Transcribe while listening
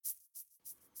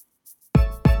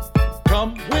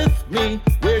Come with me,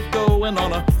 we're going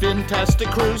on a fantastic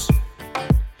cruise.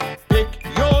 Pick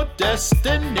your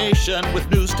destination with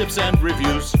news, tips, and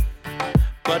reviews.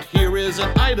 But here is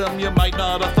an item you might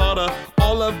not have thought of.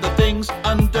 All of the things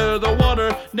under the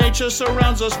water. Nature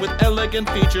surrounds us with elegant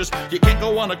features. You can't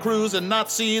go on a cruise and not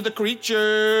see the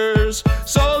creatures.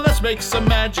 So let's make some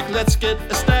magic, let's get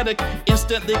ecstatic.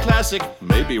 Instantly classic,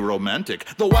 maybe romantic.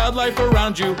 The wildlife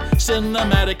around you,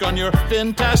 cinematic on your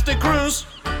fantastic cruise.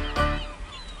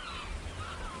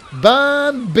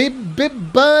 Bud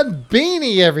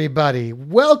Beanie, everybody.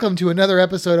 Welcome to another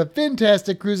episode of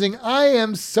Fantastic Cruising. I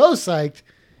am so psyched,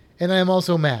 and I am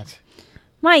also Matt.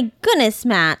 My goodness,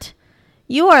 Matt.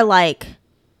 You are like,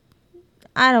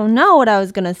 I don't know what I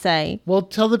was going to say. Well,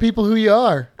 tell the people who you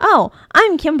are. Oh,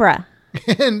 I'm Kimbra.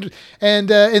 and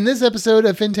in this episode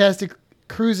of Fantastic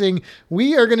Cruising,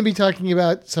 we are going to be talking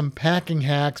about some packing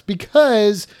hacks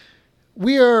because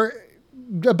we are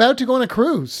about to go on a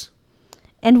cruise.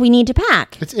 And we need to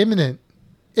pack. It's imminent.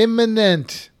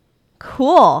 Imminent.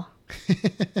 Cool.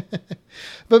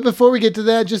 But before we get to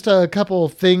that, just a couple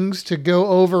of things to go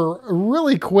over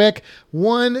really quick.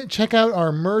 One, check out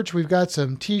our merch. We've got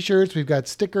some t-shirts. We've got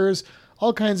stickers.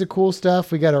 All kinds of cool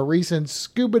stuff. We got a recent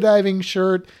scuba diving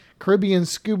shirt, Caribbean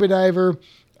Scuba Diver,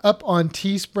 up on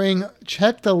Teespring.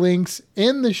 Check the links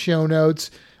in the show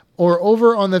notes or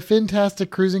over on the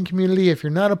Fantastic Cruising community. If you're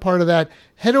not a part of that,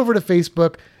 head over to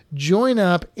Facebook. Join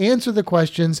up, answer the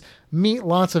questions, meet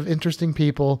lots of interesting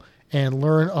people, and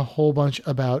learn a whole bunch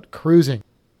about cruising.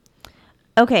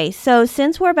 Okay, so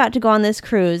since we're about to go on this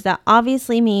cruise, that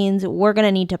obviously means we're going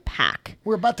to need to pack.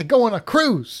 We're about to go on a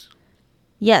cruise.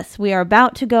 Yes, we are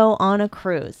about to go on a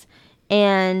cruise.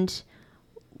 And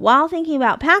while thinking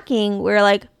about packing, we're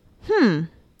like,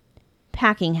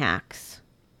 packing hacks.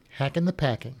 Hacking the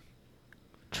packing.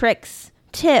 Tricks,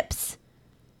 tips,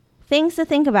 things to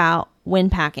think about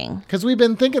when packing. Because we've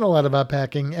been thinking a lot about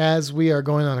packing as we are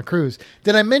going on a cruise.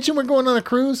 Did I mention we're going on a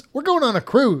cruise? We're going on a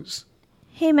cruise.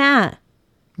 Hey, Matt.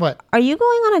 What? Are you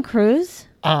going on a cruise?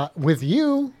 With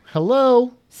you.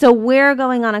 Hello. So we're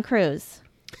going on a cruise.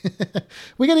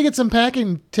 We got to get some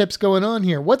packing tips going on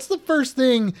here. What's the first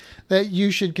thing that you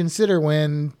should consider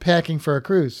when packing for a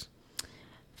cruise?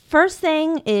 First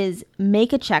thing is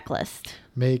make a checklist.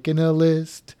 Making a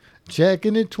list.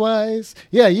 Checking it twice.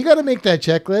 Yeah, you got to make that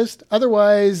checklist.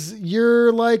 Otherwise,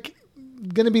 you're like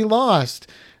going to be lost.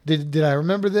 Did I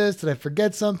remember this? Did I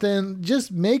forget something?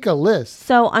 Just make a list.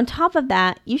 So on top of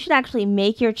that, you should actually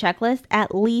make your checklist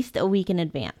at least a week in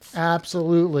advance.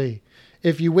 Absolutely.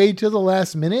 If you wait till the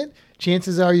last minute,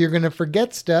 chances are you're going to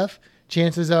forget stuff.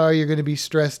 Chances are you're going to be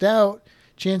stressed out.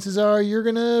 Chances are you're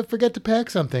going to forget to pack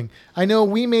something. I know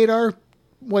we made our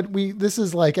this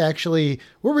is like actually,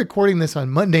 we're recording this on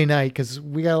Monday night because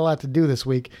we got a lot to do this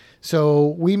week. So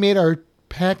we made our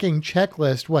packing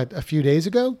checklist, a few days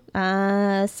ago?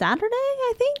 Saturday,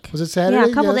 I think. Was it Saturday?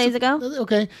 Yeah, a couple days ago.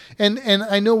 Okay. And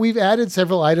I know we've added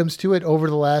several items to it over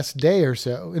the last day or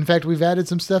so. In fact, we've added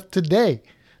some stuff today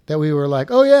that we were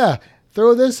like, oh yeah,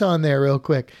 throw this on there real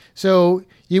quick. So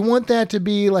you want that to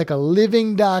be like a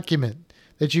living document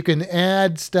that you can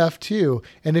add stuff to.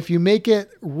 And if you make it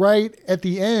right at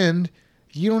the end,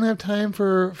 you don't have time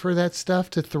for that stuff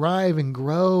to thrive and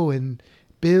grow and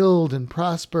build and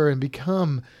prosper and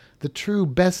become the true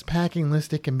best packing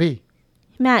list it can be.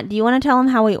 Matt, do you want to tell them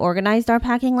how we organized our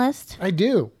packing list? I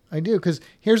do. Because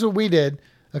here's what we did.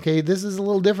 Okay, this is a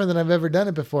little different than I've ever done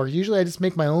it before. Usually I just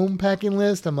make my own packing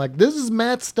list. I'm like, this is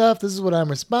Matt's stuff. This is what I'm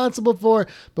responsible for.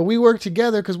 But we work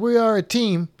together because we are a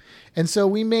team. And so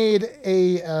we made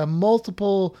a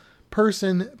multiple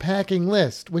person packing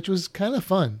list, which was kind of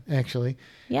fun, actually.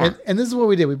 Yeah. And this is what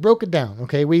we did. We broke it down.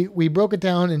 Okay. We broke it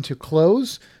down into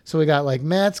clothes. So we got like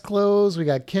Matt's clothes. We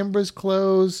got Kimbra's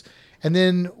clothes. And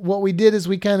then what we did is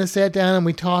we kind of sat down and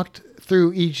we talked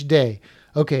through each day.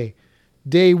 Okay.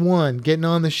 Day one, getting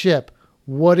on the ship.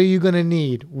 What are you going to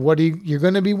need? You're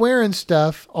going to be wearing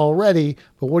stuff already,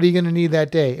 but what are you going to need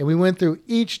that day? And we went through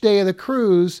each day of the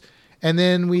cruise. And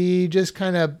then we just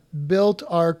kind of built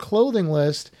our clothing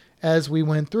list as we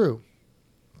went through.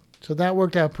 So that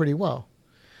worked out pretty well.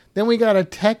 Then we got a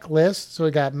tech list. So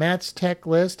we got Matt's tech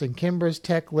list and Kimbra's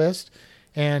tech list.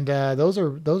 And those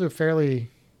are fairly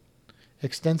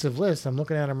extensive lists. I'm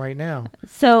looking at them right now.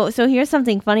 So here's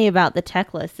something funny about the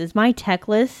tech list is my tech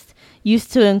list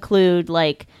used to include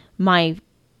like my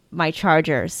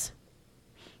chargers.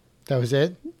 That was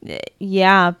it?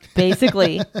 Yeah,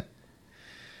 basically.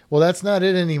 Well, that's not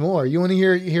it anymore. You want to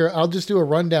hear? Here, I'll just do a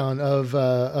rundown of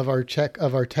our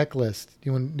tech list.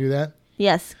 You want to do that?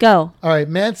 Yes, go. All right,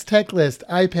 Matt's tech list: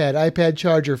 iPad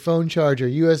charger, phone charger,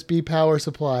 USB power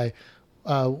supply,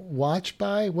 watch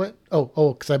by what?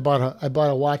 Because I bought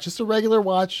a watch, just a regular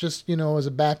watch, just as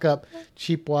a backup,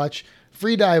 cheap watch.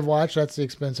 Free dive watch, that's the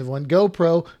expensive one.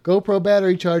 GoPro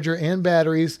battery charger and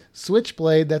batteries.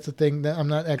 Switchblade, that's a thing that I'm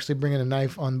not actually bringing a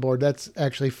knife on board. That's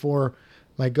actually for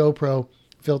my GoPro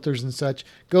filters and such.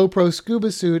 GoPro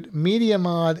scuba suit, media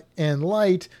mod and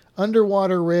light,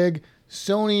 underwater rig,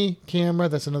 Sony camera,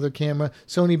 that's another camera,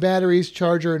 Sony batteries,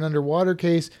 charger and underwater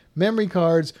case, memory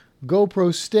cards,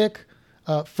 GoPro stick,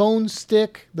 phone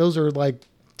stick, those are like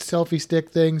selfie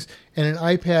stick things, and an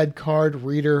iPad card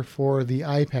reader for the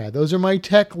iPad. Those are my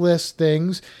tech list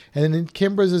things. And then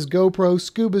Kimbra's is GoPro,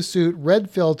 scuba suit,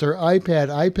 red filter,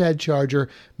 iPad charger,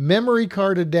 memory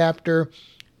card adapter,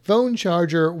 phone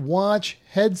charger, watch,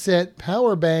 headset,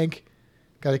 power bank.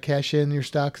 Got to cash in your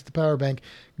stocks at the power bank.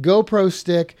 GoPro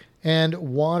stick and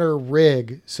water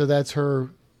rig. So that's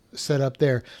her setup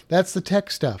there. That's the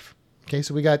tech stuff. Okay,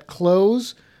 so we got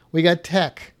clothes, we got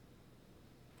tech.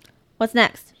 What's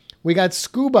next? We got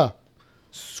scuba,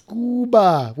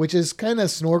 which is kind of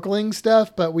snorkeling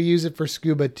stuff, but we use it for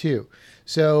scuba too.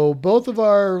 So both of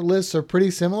our lists are pretty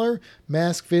similar.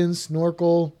 Mask, fins,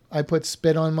 snorkel. I put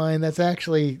spit on mine. That's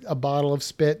actually a bottle of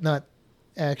spit, not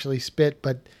actually spit,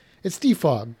 but it's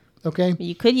defog. Okay.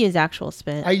 You could use actual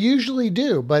spit. I usually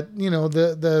do, but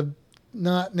the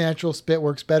not natural spit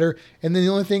works better. And then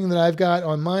the only thing that I've got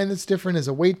on mine that's different is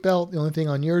a weight belt. The only thing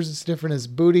on yours that's different is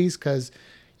booties, because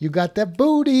you got the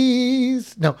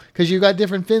booties. No, because you got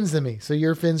different fins than me. So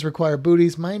your fins require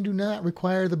booties. Mine do not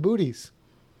require the booties.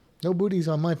 No booties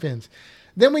on my fins.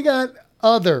 Then we got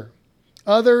other.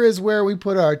 Other is where we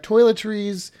put our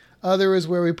toiletries. Other is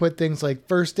where we put things like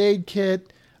first aid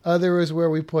kit. Other is where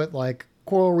we put like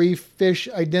coral reef fish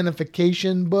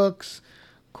identification books.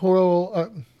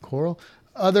 Coral.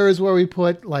 Other is where we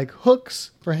put like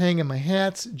hooks for hanging my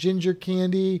hats, ginger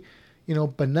candy,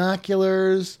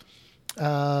 binoculars.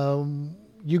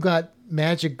 You got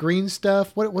magic green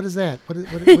stuff. What is that? What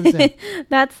is that?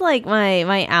 That's like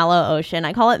my aloe ocean.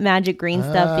 I call it magic green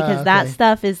stuff because that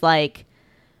stuff is like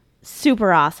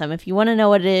super awesome. If you want to know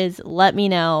what it is, let me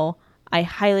know. I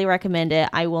highly recommend it.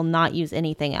 I will not use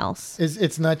anything else.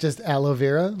 It's not just aloe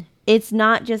vera? It's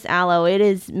not just aloe. It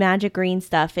is magic green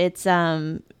stuff. It's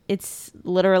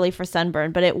literally for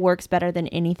sunburn, but it works better than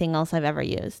anything else I've ever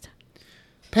used.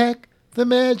 Pack the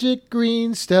magic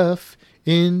green stuff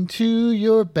into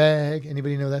your bag.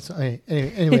 Anybody know that song?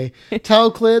 Anyway,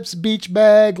 towel clips, beach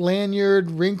bag,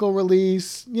 lanyard, wrinkle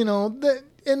release,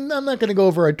 and I'm not going to go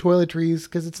over our toiletries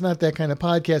because it's not that kind of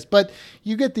podcast, but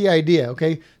you get the idea,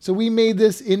 okay? So we made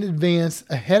this in advance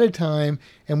ahead of time,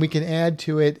 and we can add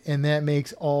to it, and that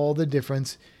makes all the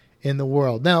difference in the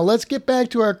world. Now, let's get back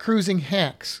to our cruising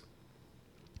hacks.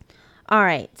 All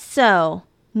right, so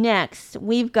next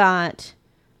we've got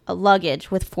a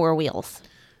luggage with 4 wheels.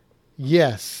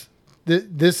 Yes.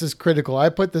 This is critical. I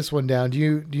put this one down. Do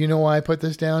you know why I put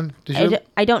this down?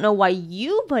 I don't know why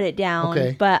you put it down,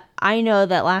 okay. But I know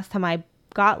that last time I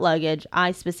got luggage, I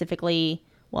asked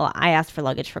for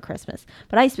luggage for Christmas,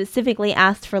 but I specifically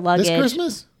asked for luggage. This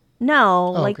Christmas?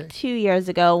 No, okay. 2 years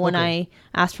ago when I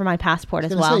asked for my passport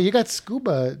as well. Say, you got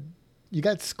scuba.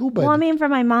 Well, I mean,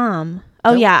 from my mom.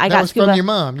 Oh, yeah, I got scuba. That was from your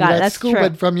mom. You got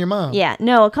scuba from your mom. Yeah,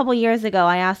 no, a couple years ago,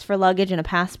 I asked for luggage and a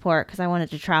passport because I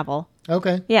wanted to travel.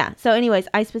 Okay. Yeah, so anyways,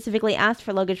 I specifically asked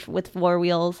for luggage with 4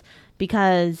 wheels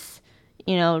because,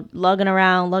 lugging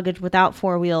around luggage without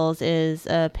 4 wheels is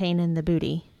a pain in the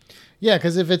booty. Yeah,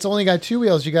 because if it's only got 2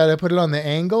 wheels, you got to put it on the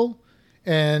angle,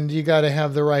 and you got to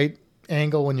have the right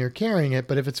angle when you're carrying it.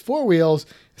 But if it's 4 wheels,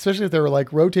 especially if they're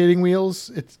like rotating wheels,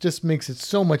 it just makes it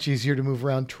so much easier to move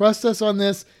around. Trust us on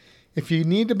this. If you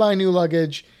need to buy new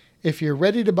luggage, if you're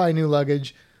ready to buy new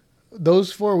luggage,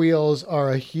 those 4 wheels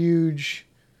are a huge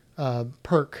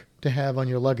perk to have on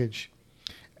your luggage.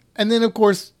 And then, of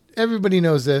course, everybody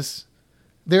knows this.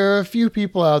 There are a few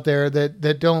people out there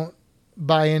that don't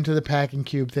buy into the packing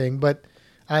cube thing, but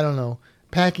I don't know.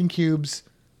 Packing cubes.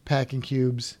 If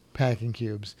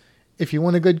you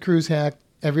want a good cruise hack,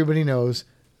 everybody knows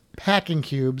packing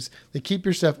cubes. They keep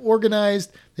your stuff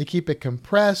organized. They keep it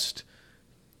compressed.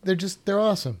 They're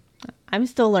awesome. I'm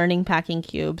still learning packing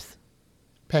cubes.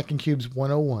 Packing cubes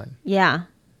 101. Yeah.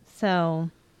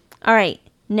 So, all right.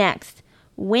 Next,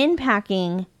 when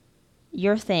packing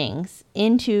your things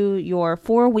into your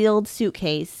 4-wheeled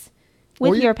suitcase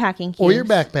with your packing cubes. Or your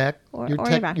backpack.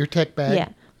 Your tech bag. Yeah.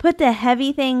 Put the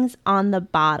heavy things on the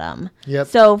bottom. Yep.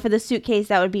 So for the suitcase,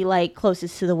 that would be like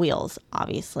closest to the wheels,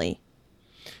 obviously.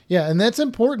 Yeah, and that's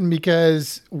important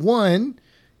because, one,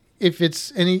 if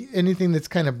it's anything that's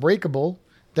kind of breakable,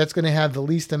 that's going to have the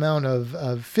least amount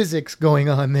of physics going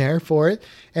on there for it.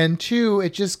 And 2,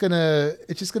 it's just gonna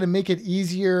make it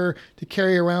easier to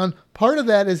carry around. Part of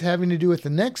that is having to do with the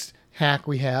next hack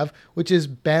we have, which is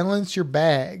balance your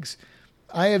bags.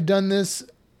 I have done this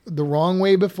the wrong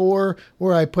way before,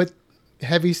 where I put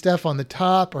heavy stuff on the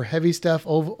top or heavy stuff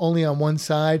only on one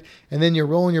side, and then you're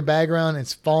rolling your bag around and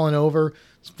it's falling over.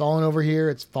 It's falling over here.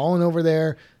 It's falling over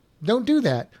there. Don't do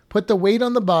that. Put the weight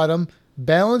on the bottom,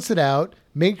 balance it out,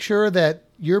 make sure that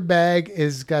your bag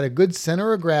is got a good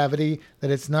center of gravity,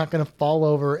 that it's not going to fall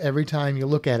over every time you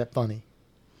look at it funny.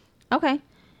 Okay.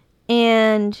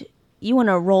 And you want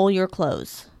to roll your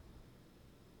clothes.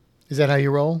 Is that how you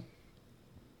roll?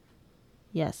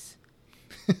 Yes.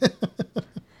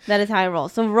 That is how I roll.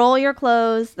 So roll your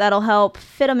clothes. That'll help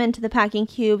fit them into the packing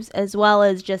cubes, as well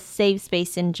as just save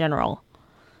space in general.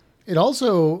 It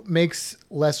also makes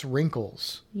less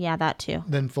wrinkles. Yeah, that too.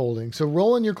 Than folding. So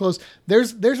rolling your clothes,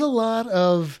 there's a lot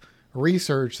of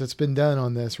research that's been done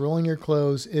on this. Rolling your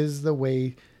clothes is the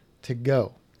way to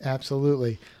go.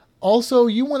 Absolutely. Also,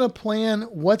 you want to plan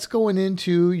what's going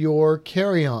into your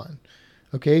carry-on.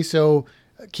 Okay, so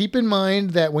keep in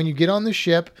mind that when you get on the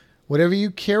ship, whatever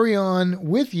you carry on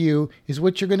with you is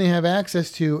what you're going to have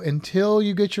access to until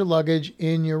you get your luggage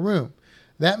in your room.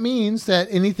 That means that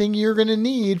anything you're going to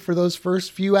need for those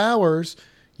first few hours,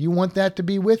 you want that to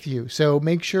be with you. So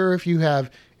make sure if you have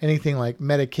anything like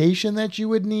medication that you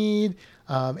would need,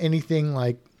 anything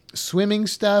like swimming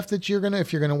stuff that if you're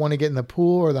going to want to get in the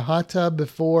pool or the hot tub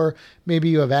before, maybe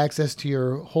you have access to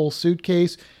your whole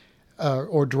suitcase,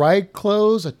 or dry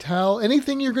clothes, a towel,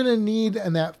 anything you're going to need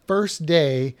in that first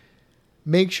day,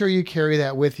 make sure you carry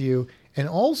that with you. And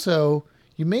also,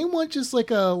 you may want just like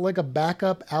a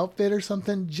backup outfit or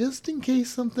something, just in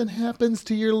case something happens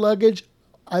to your luggage.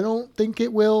 I don't think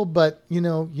it will, but you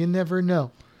never know.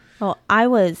 Well, I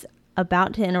was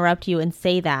about to interrupt you and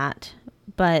say that,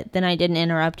 but then I didn't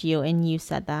interrupt you and you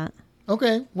said that.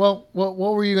 Okay. Well, what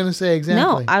were you going to say exactly?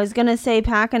 No, I was going to say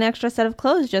pack an extra set of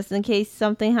clothes just in case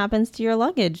something happens to your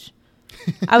luggage.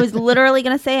 I was literally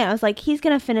going to say it. I was like, he's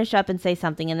going to finish up and say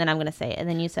something, and then I'm going to say it. And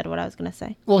then you said what I was going to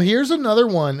say. Well, here's another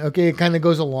one. Okay, it kind of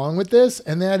goes along with this,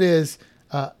 and that is,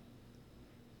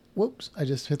 whoops, I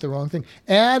just hit the wrong thing.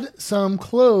 Add some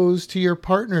clothes to your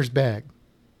partner's bag.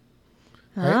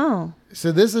 Right? Oh.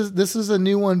 So this is a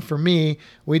new one for me.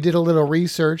 We did a little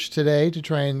research today to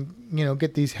try and,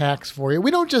 get these hacks for you.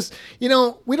 We don't just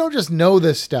know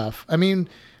this stuff. I mean,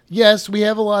 yes, we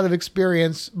have a lot of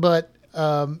experience, but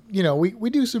we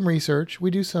do some research.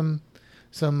 We do some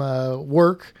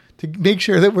work to make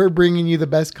sure that we're bringing you the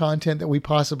best content that we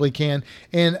possibly can.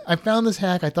 And I found this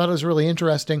hack. I thought it was really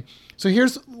interesting. So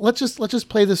let's just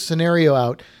play this scenario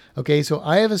out. Okay. So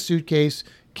I have a suitcase.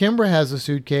 Kimbra has a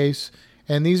suitcase,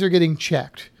 and these are getting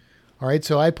checked. All right.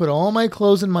 So I put all my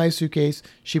clothes in my suitcase.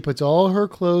 She puts all her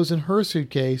clothes in her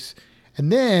suitcase.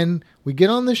 And then we get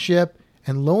on the ship,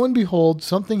 and lo and behold,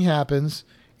 something happens,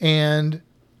 and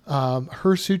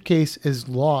her suitcase is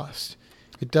lost.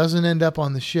 It doesn't end up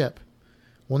on the ship.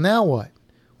 Well, now what?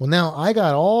 Well, now I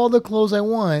got all the clothes I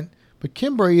want, but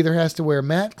Kimbra either has to wear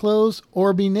matte clothes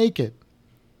or be naked.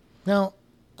 Now,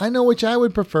 I know which I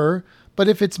would prefer, but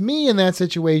if it's me in that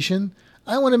situation,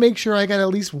 I want to make sure I got at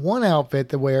least one outfit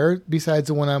to wear besides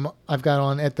the one I've got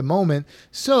on at the moment.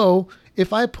 So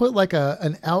if I put like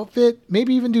an outfit,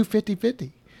 maybe even do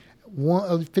 50-50.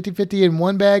 50-50 in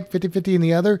one bag, 50-50 in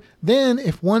the other. Then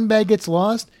if one bag gets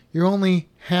lost, you're only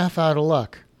half out of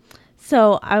luck.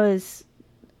 So I was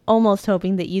almost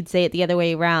hoping that you'd say it the other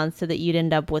way around so that you'd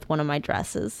end up with one of my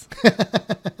dresses.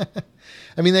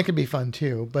 I mean, that could be fun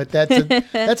too, but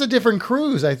that's a different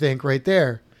cruise, I think, right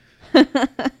there.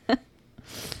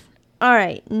 All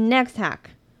right, next hack.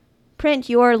 Print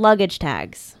your luggage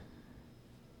tags.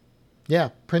 Yeah,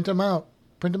 print them out.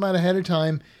 Print them out ahead of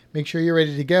time. Make sure you're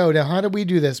ready to go. Now, how did we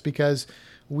do this? Because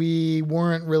we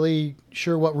weren't really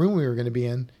sure what room we were going to be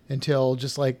in until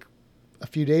just like a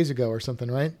few days ago or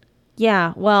something, right?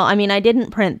 Yeah. Well, I mean, I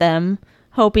didn't print them,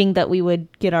 hoping that we would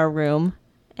get our room.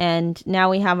 And now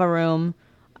we have a room,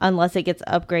 unless it gets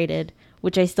upgraded,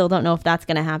 which I still don't know if that's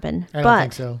going to happen. I don't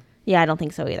think so. Yeah, I don't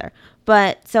think so either.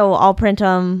 But so I'll print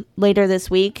them later this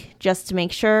week just to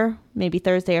make sure, maybe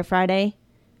Thursday or Friday,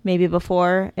 maybe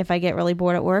before if I get really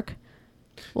bored at work.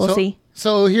 We'll see.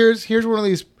 So here's one of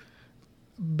these,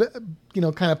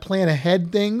 kind of plan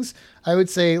ahead things. I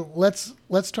would say let's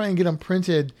try and get them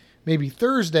printed maybe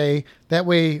Thursday. That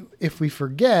way, if we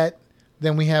forget,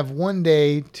 then we have one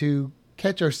day to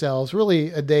catch ourselves, really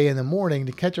a day in the morning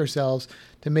to catch ourselves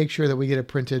to make sure that we get it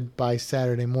printed by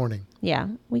Saturday morning. Yeah,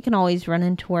 we can always run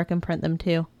into work and print them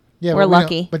too. Yeah, We're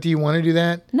lucky. But do you want to do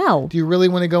that? No. Do you really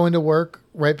want to go into work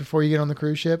right before you get on the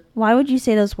cruise ship? Why would you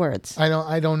say those words?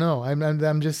 I don't know.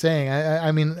 I'm just saying.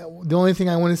 I mean, the only thing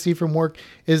I want to see from work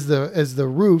is the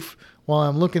roof while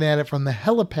I'm looking at it from the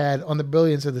helipad on the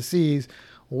Brilliance of the Seas,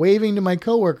 waving to my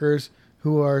coworkers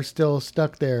who are still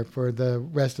stuck there for the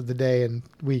rest of the day and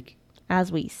week.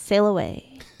 As we sail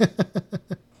away.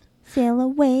 Sail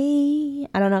away.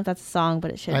 I don't know if that's a song,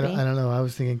 but it should be. I don't know. I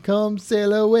was thinking, come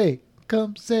sail away.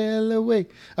 Come sail away.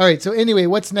 All right. So anyway,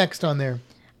 what's next on there?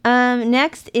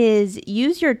 Next is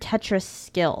use your Tetris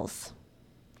skills.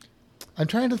 I'm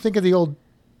trying to think of the old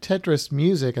Tetris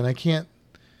music, and I can't.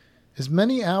 As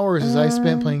many hours as I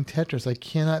spent playing Tetris, I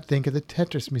cannot think of the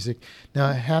Tetris music.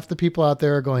 Now, half the people out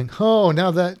there are going, oh,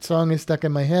 now that song is stuck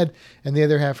in my head. And the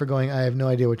other half are going, I have no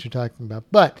idea what you're talking about.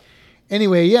 But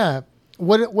anyway, yeah.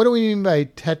 What do we mean by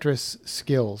Tetris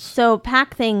skills? So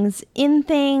pack things in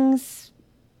things,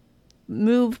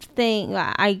 moved thing.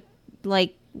 I don't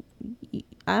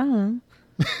know.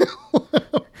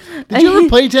 Did you ever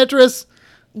play Tetris?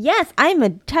 Yes, I'm a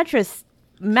Tetris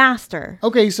master.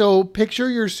 Okay, so picture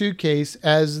your suitcase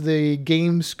as the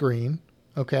game screen,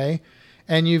 okay?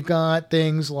 And you've got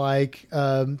things like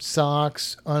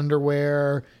socks,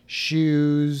 underwear,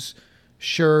 shoes,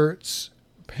 shirts,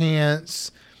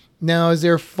 pants. Now, as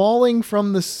they're falling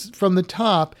from the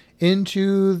top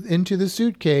into the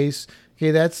suitcase,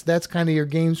 okay, that's kind of your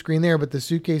game screen there. But the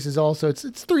suitcase is also it's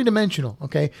 3-dimensional.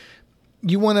 Okay,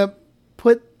 you want to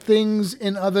put things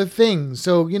in other things.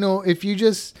 So if you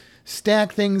just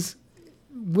stack things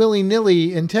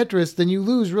willy-nilly in Tetris, then you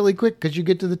lose really quick because you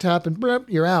get to the top and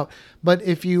you're out. But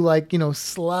if you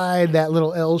slide that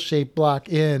little L-shaped block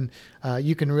in,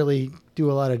 you can really do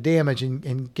a lot of damage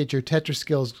and get your Tetris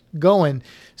skills going.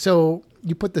 So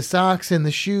you put the socks in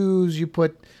the shoes, you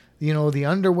put the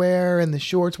underwear and the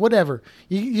shorts, whatever.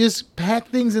 You just pack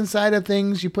things inside of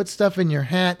things. You put stuff in your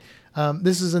hat.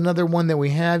 This is another one that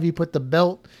we have. You put the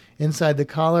belt inside the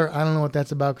collar. I don't know what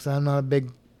that's about because I'm not a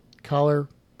big collar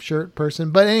shirt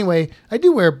person. But anyway, I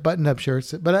do wear button-up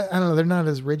shirts, but I don't know. They're not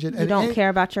as rigid. You don't care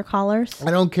about your collars? I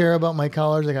don't care about my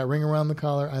collars. I got ring around the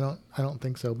collar. I don't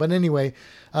think so. But anyway,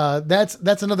 that's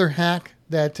another hack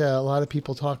that a lot of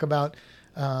people talk about.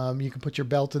 You can put your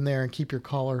belt in there and keep your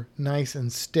collar nice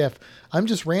and stiff. I'm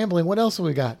just rambling. What else have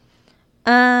we got?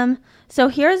 So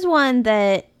here's one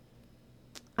that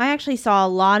I actually saw a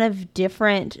lot of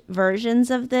different versions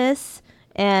of this,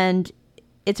 and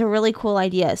it's a really cool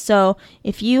idea. So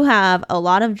if you have a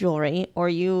lot of jewelry or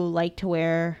you like to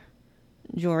wear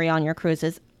jewelry on your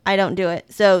cruises, I don't do it.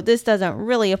 So this doesn't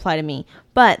really apply to me.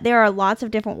 But there are lots of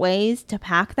different ways to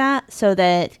pack that so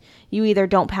that you either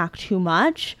don't pack too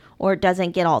much or it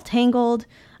doesn't get all tangled.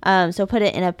 So put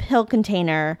it in a pill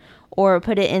container or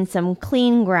put it in some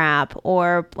clean wrap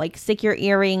or stick your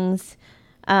earrings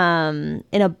in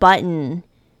a button.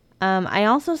 I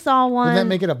also saw one. Would that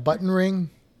make it a button ring?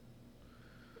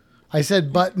 I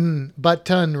said button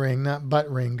ring, not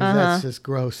butt ring, because that's just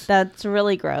gross. That's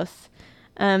really gross.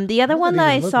 The other one that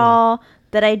I saw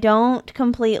that I don't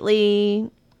completely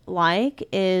like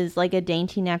is like a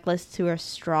dainty necklace to a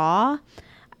straw.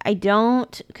 I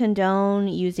don't condone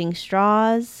using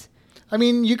straws. I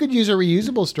mean, you could use a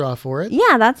reusable straw for it.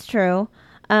 Yeah, that's true.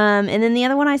 And then the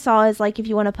other one I saw is if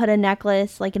you want to put a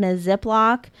necklace in a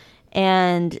Ziploc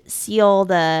and seal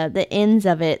the ends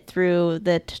of it through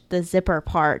the zipper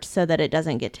part so that it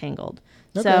doesn't get tangled.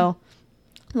 Okay. So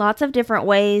lots of different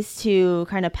ways to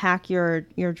kind of pack your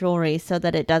jewelry so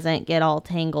that it doesn't get all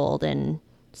tangled and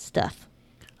stuff.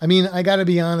 I mean, I got to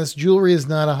be honest, jewelry is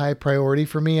not a high priority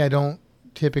for me. I don't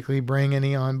typically bring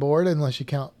any on board unless you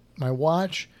count my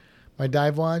watch, my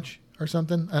dive watch or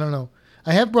something. I don't know.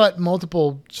 I have brought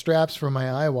multiple straps for my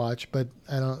iWatch, but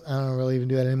I don't really even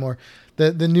do that anymore.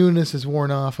 The newness is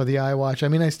worn off of the iWatch. I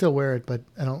mean, I still wear it, but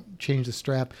I don't change the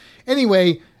strap.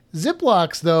 Anyway,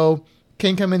 Ziplocs, though,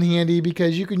 can come in handy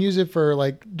because you can use it for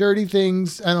dirty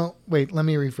things. Let me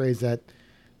rephrase that.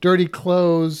 Dirty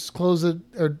clothes that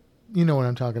are, you know what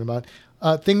I'm talking about.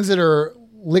 Things that are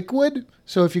liquid.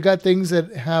 So if you got things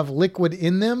that have liquid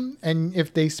in them and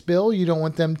if they spill, you don't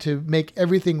want them to make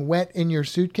everything wet in your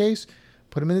suitcase,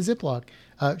 put them in a Ziploc.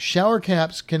 Shower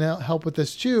caps can help with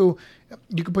this too.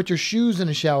 You can put your shoes in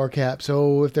a shower cap.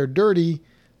 So if they're dirty,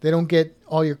 they don't get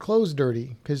all your clothes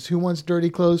dirty. Because who wants dirty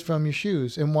clothes from your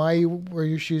shoes? And why were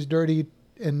your shoes dirty?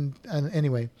 And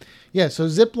anyway, yeah. So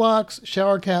Ziplocs,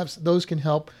 shower caps, those can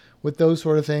help with those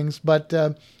sort of things. But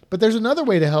there's another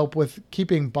way to help with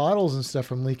keeping bottles and stuff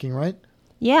from leaking, right?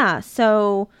 Yeah.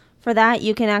 So For that,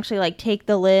 you can actually like take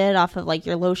the lid off of like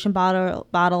your lotion bottle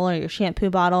or your shampoo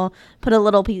bottle, put a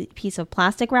little piece of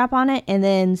plastic wrap on it, and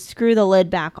then screw the lid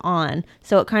back on.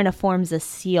 So it kind of forms a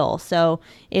seal. So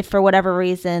if for whatever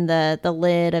reason the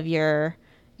lid of your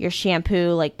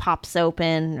shampoo like pops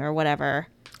open or whatever.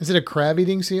 Is it a crab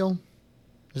eating seal?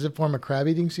 Does it form a crab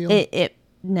eating seal?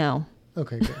 No.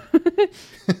 Okay, good.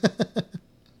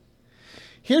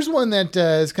 Here's one that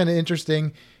is kind of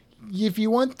interesting. If you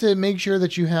want to make sure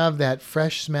that you have that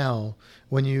fresh smell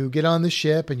when you get on the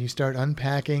ship and you start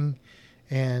unpacking,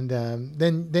 and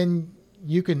then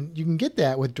you can get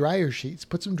that with dryer sheets.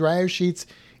 Put some dryer sheets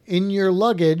in your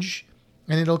luggage,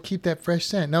 and it'll keep that fresh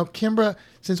scent. Now, Kimbra,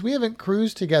 since we haven't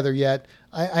cruised together yet,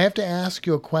 I have to ask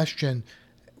you a question.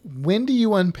 When do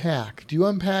you unpack? Do you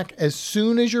unpack as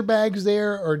soon as your bag's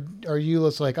there, or are you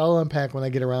just like, I'll unpack when I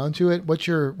get around to it? What's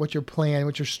your plan?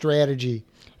 What's your strategy?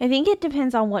 I think it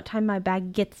depends on what time my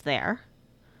bag gets there.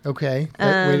 Okay,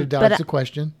 way to dodge the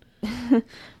question.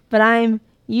 But I'm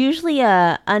usually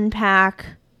a unpack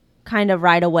kind of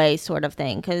right away sort of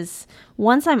thing, because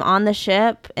once I'm on the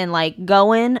ship and like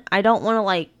going, I don't want to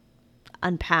like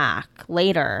unpack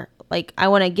later. Like I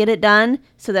want to get it done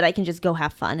so that I can just go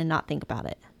have fun and not think about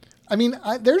it. I mean,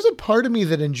 there's a part of me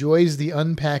that enjoys the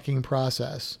unpacking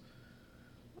process.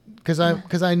 Because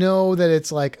I know that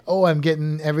it's like, oh, I'm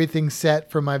getting everything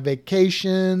set for my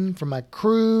vacation, for my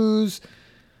cruise.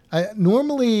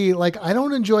 Normally, like, I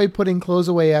don't enjoy putting clothes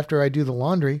away after I do the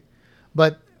laundry.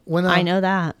 But when I know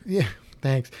that. Yeah,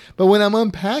 thanks. But when I'm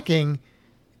unpacking,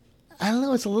 I don't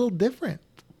know, it's a little different.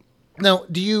 Now,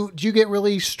 do you get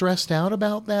really stressed out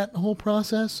about that whole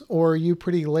process, or are you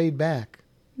pretty laid back?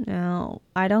 No,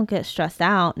 I don't get stressed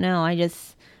out. No, I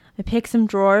pick some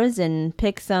drawers and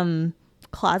pick some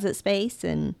closet space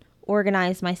and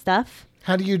organize my stuff.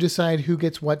 How do you decide who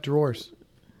gets what drawers?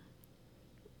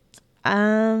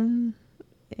 I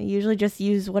usually just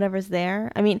use whatever's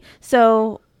there. I mean,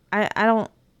 so I don't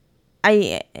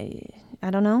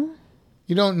know.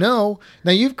 You don't know?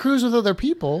 Now you've cruised with other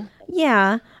people.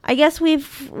 Yeah, I guess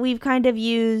we've kind of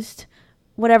used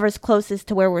whatever's closest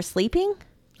to where we're sleeping.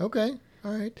 Okay,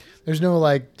 all right. There's no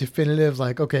like definitive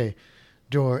like, okay,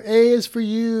 door A is for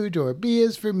you, door B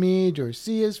is for me, door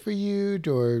C is for you,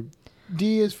 door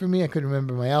D is for me. I couldn't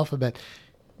remember my alphabet.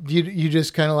 You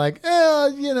just kind of like,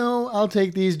 I'll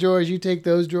take these drawers, you take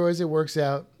those drawers. It works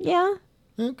out. Yeah.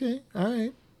 Okay, all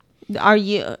right. Are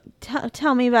you?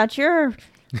 Tell me about your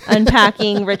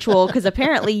unpacking ritual, because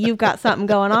apparently you've got something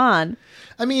going on.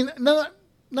 I mean, not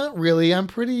really. I'm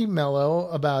pretty mellow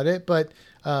about it, but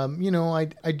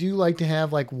I do like to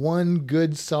have like one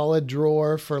good solid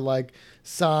drawer for like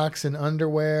socks and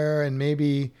underwear, and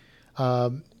maybe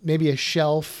a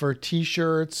shelf for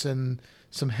t-shirts and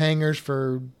some hangers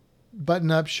for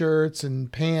button-up shirts and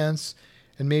pants,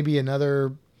 and maybe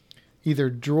another either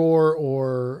drawer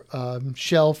or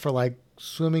shelf for like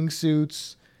swimming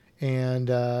suits, and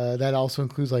that also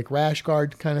includes like rash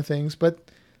guard kind of things.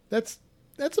 But that's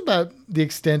about the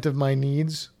extent of my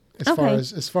needs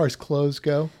as far as clothes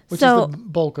go, which is the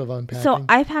bulk of unpacking. So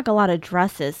I pack a lot of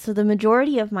dresses, so the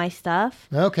majority of my stuff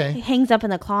hangs up in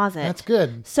the closet. That's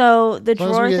good. So the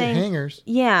drawer as we thing, get hangers.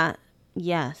 Yeah,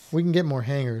 yes, we can get more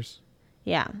hangers.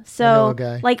 Yeah, so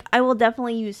like I will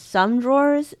definitely use some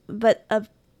drawers, but a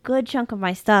good chunk of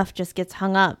my stuff just gets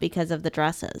hung up because of the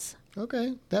dresses.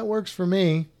 Okay, that works for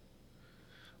me.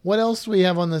 What else do we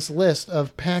have on this list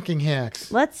of packing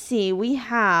hacks? Let's see. We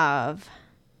have...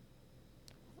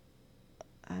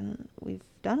 we've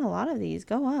done a lot of these.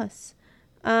 Go us.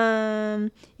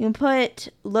 You can put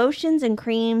lotions and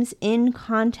creams in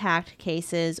contact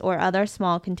cases or other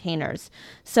small containers.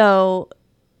 So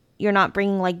you're not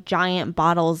bringing like giant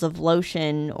bottles of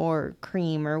lotion or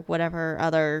cream or whatever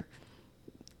other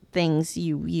things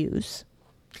you use.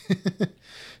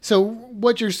 So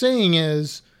what you're saying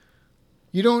is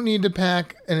you don't need to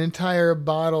pack an entire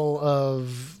bottle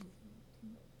of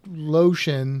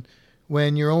lotion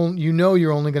when you're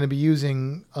only going to be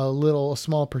using a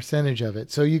small percentage of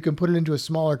it. So you can put it into a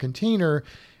smaller container,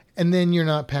 and then you're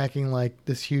not packing like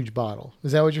this huge bottle.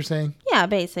 Is that what you're saying? Yeah,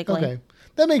 basically. Okay,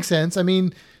 that makes sense. I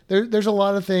mean, there's a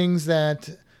lot of things that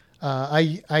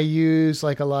I use,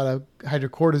 like a lot of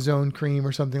hydrocortisone cream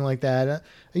or something like that.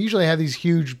 I usually have these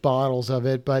huge bottles of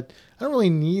it, but I don't really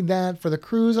need that for the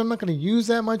cruise. I'm not going to use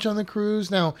that much on the cruise.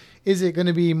 Now, is it going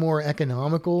to be more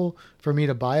economical for me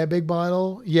to buy a big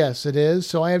bottle? Yes, it is.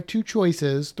 So I have three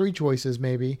choices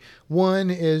maybe. One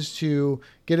is to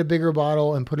get a bigger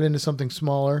bottle and put it into something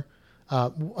smaller.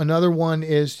 Another one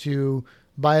is to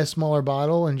buy a smaller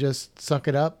bottle and just suck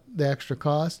it up, the extra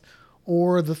cost.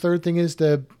 Or the third thing is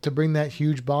to bring that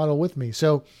huge bottle with me.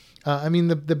 So I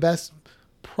mean,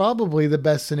 probably the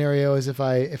best scenario is if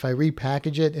I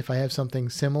repackage it, if I have something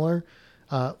similar,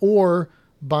 or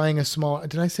buying a smaller.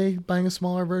 Did I say buying a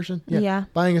smaller version? Yeah.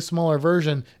 Buying a smaller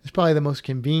version is probably the most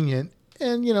convenient.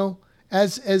 And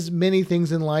as many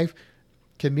things in life,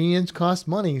 convenience costs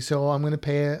money. So I'm going to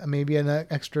pay maybe an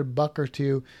extra $1 or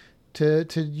 $2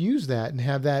 to use that and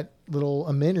have that little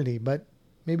amenity. But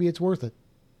maybe it's worth it.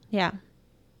 Yeah.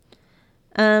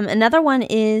 Another one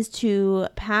is to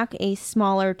pack a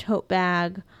smaller tote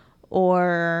bag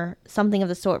or something of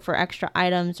the sort for extra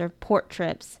items or port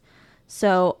trips.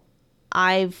 So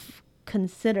I've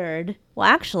considered, well,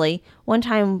 actually, one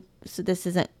time, so this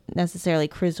isn't necessarily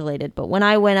cruise related, but when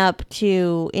I went up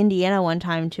to Indiana one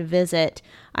time to visit,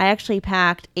 I actually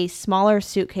packed a smaller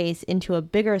suitcase into a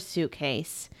bigger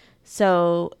suitcase.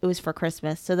 So it was for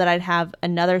Christmas, so that I'd have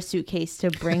another suitcase to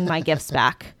bring my gifts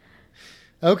back.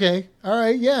 Okay. All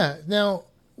right. Yeah. Now,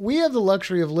 we have the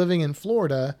luxury of living in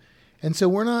Florida, and so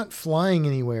we're not flying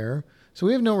anywhere. So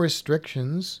we have no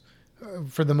restrictions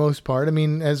for the most part. I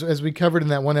mean, as we covered in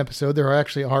that one episode, there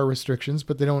actually are restrictions,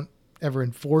 but they don't ever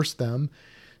enforce them.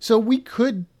 So we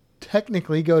could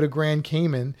technically go to Grand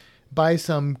Cayman, buy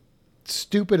some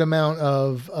stupid amount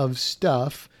of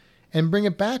stuff, and bring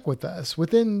it back with us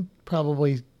within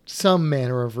probably some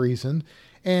manner of reason.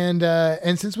 And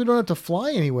since we don't have to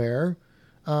fly anywhere,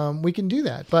 we can do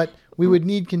that, but we would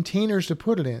need containers to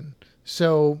put it in.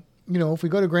 So, if we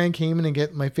go to Grand Cayman and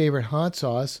get my favorite hot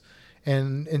sauce,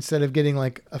 and instead of getting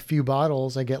like a few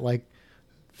bottles, I get like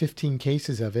 15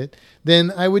 cases of it,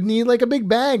 then I would need like a big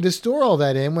bag to store all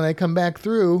that in when I come back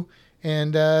through.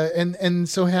 And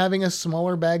so having a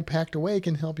smaller bag packed away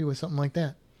can help you with something like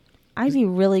that. I'd be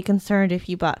really concerned if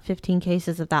you bought 15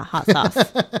 cases of that hot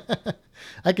sauce.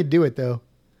 I could do it though.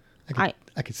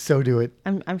 I could so do it.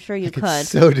 I'm sure you could.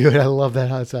 So do it. I love that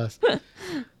hot sauce. All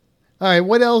right.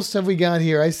 What else have we got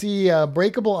here? I see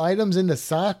breakable items into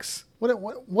socks.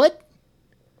 What?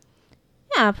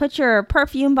 Yeah. Put your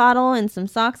perfume bottle in some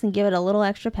socks and give it a little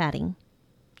extra padding.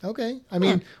 Okay. I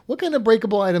mean, what kind of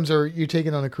breakable items are you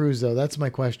taking on a cruise though? That's my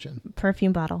question.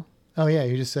 Perfume bottle. Oh yeah.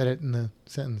 You just said it in the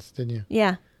sentence, didn't you?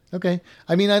 Yeah. Okay.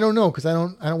 I mean, I don't know. 'Cause I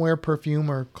don't wear perfume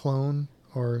or cologne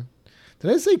or... Did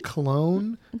I say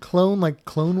clone? Clone like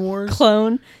Clone Wars?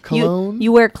 Clone. Cologne?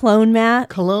 You wear clone, Matt?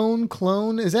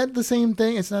 Clone. Is that the same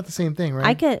thing? It's not the same thing,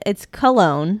 right? It's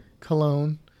cologne.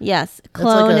 Cologne. Yes.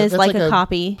 Clone is like a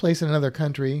copy. Place in another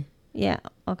country. Yeah.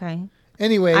 Okay.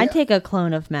 Anyway. I'd take a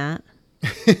clone of Matt.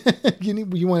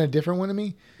 You want a different one of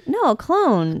me? No, a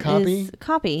clone. Copy? Is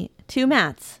copy. 2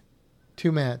 mats.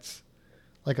 2 mats.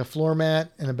 Like a floor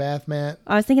mat and a bath mat.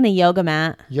 I was thinking a yoga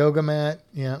mat. Yoga mat.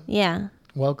 Yeah. Yeah.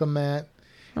 Welcome mat.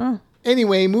 Oh.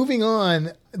 Anyway, moving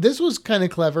on. This was kind of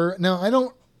clever. Now, I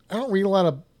don't read a lot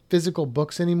of physical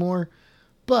books anymore,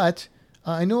 but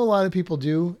I know a lot of people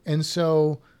do. And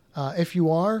so if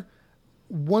you are,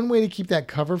 one way to keep that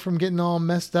cover from getting all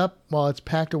messed up while it's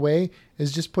packed away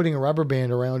is just putting a rubber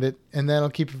band around it, and that'll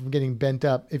keep it from getting bent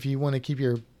up. If you want to keep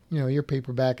your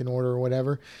paperback in order or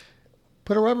whatever,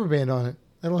 put a rubber band on it.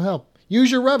 That'll help.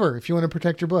 Use your rubber if you want to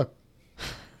protect your book.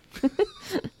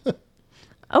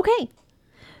 Okay.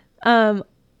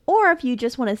 Or if you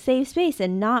just want to save space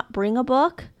and not bring a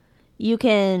book, you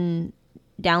can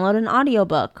download an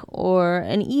audiobook or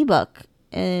an ebook,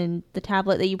 and the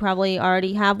tablet that you probably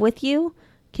already have with you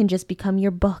can just become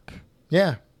your book.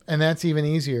 Yeah, and that's even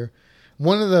easier.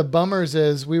 One of the bummers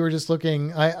is we were just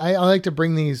looking, I like to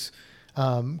bring these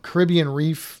Caribbean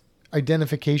Reef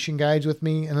identification guides with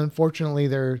me, and unfortunately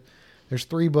there's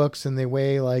 3 books and they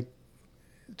weigh like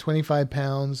 25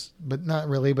 pounds, but not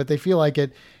really, but they feel like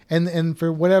it. And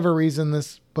for whatever reason,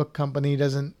 this book company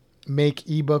doesn't make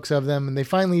ebooks of them. And they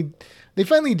finally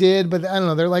did, but I don't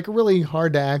know, they're like really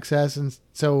hard to access. And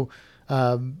so,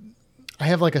 I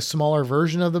have like a smaller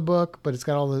version of the book, but it's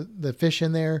got all the fish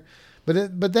in there.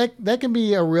 But that can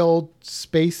be a real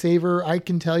space saver, I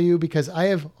can tell you, because I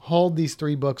have hauled these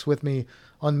 3 books with me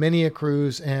on many a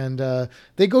cruise, and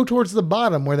they go towards the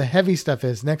bottom where the heavy stuff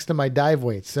is, next to my dive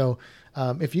weights. So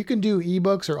if you can do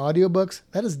ebooks or audiobooks,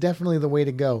 that is definitely the way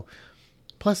to go.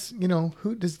 Plus,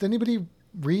 does anybody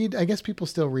read? I guess people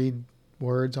still read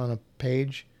words on a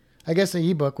page. I guess an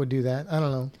ebook would do that. I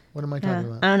don't know. What am I talking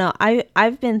about? I don't know.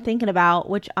 I've been thinking about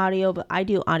which I do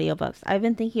audiobooks. I've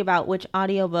been thinking about which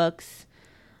audiobooks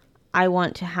I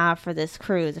want to have for this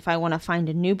cruise. If I want to find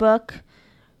a new book,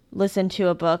 listen to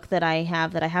a book that I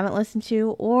have that I haven't listened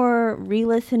to, or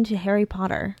re-listen to Harry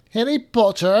Potter. Harry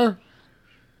Potter?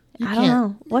 I don't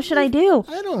know. What should I do?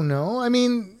 I don't know. I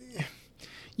mean,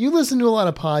 you listen to a lot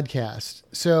of podcasts,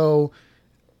 so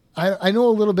I know a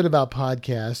little bit about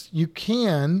podcasts. You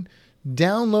can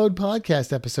download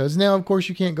podcast episodes. Now, of course,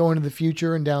 you can't go into the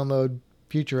future and download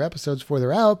future episodes before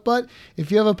they're out, but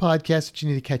if you have a podcast that you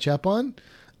need to catch up on,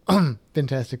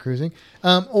 Fantastic Cruising,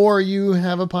 or you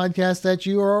have a podcast that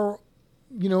you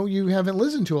haven't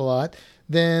listened to a lot,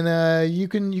 then you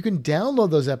can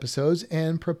download those episodes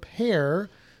and prepare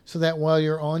so that while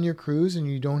you're on your cruise and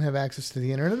you don't have access to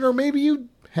the internet, or maybe you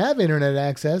have internet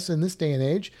access in this day and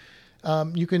age,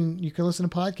 you can listen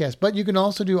to podcasts, but you can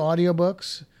also do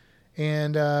audiobooks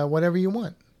and whatever you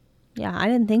want. Yeah, I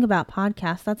didn't think about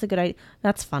podcasts. That's a good idea.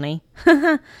 That's funny.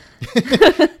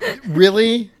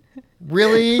 Really?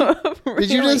 Really? Did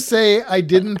you just say I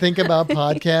didn't think about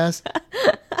podcasts?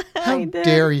 How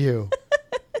dare you?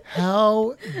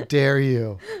 How dare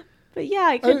you? But yeah,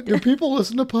 I could. Do people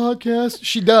listen to podcasts?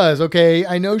 She does. Okay,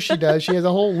 I know she does. She has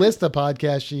a whole list of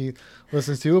podcasts she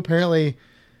listens to. Apparently,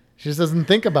 she just doesn't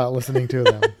think about listening to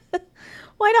them.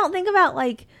 Well, I don't think about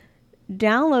like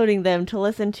downloading them to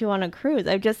listen to on a cruise.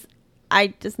 I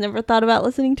just never thought about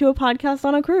listening to a podcast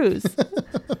on a cruise.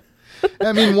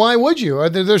 I mean, why would you?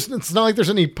 It's not like there's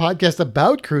any podcast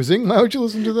about cruising. Why would you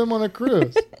listen to them on a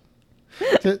cruise?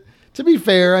 To be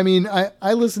fair, I mean,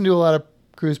 I listen to a lot of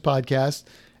cruise podcasts,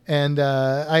 and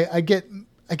I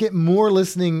get more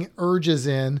listening urges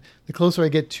in the closer I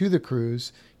get to the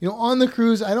cruise. On the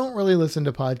cruise, I don't really listen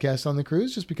to podcasts on the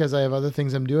cruise just because I have other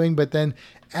things I'm doing. But then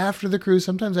after the cruise,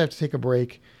 sometimes I have to take a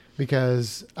break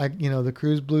because the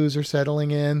cruise blues are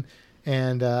settling in,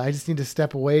 and I just need to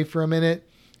step away for a minute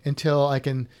until I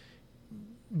can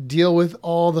deal with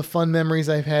all the fun memories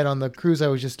I've had on the cruise I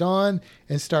was just on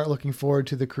and start looking forward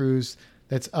to the cruise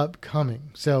that's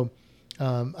upcoming. So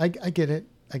I get it,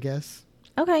 I guess.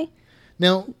 Okay.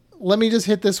 Now, let me just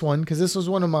hit this one because this was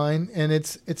one of mine, and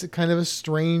it's a kind of a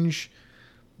strange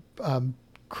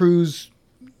cruise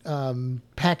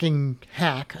packing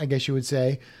hack, I guess you would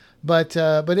say. But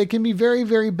it can be very,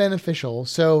 very beneficial.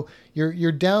 So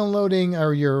you're downloading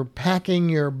or you're packing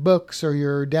your books or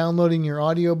you're downloading your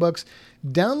audiobooks.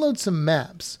 Download some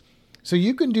maps. So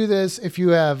you can do this if you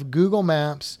have Google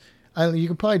Maps. You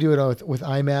can probably do it with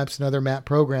iMaps and other map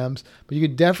programs, but you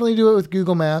could definitely do it with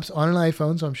Google Maps on an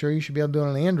iPhone. So I'm sure you should be able to do it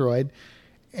on an Android.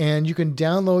 And you can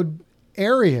download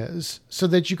areas so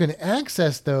that you can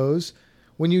access those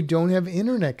when you don't have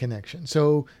internet connection.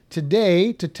 So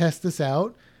today, to test this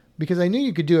out, because I knew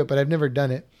you could do it, but I've never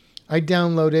done it, I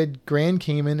downloaded Grand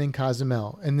Cayman and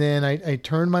Cozumel. And then I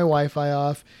turned my Wi-Fi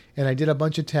off and I did a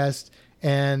bunch of tests.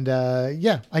 And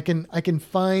I can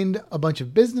find a bunch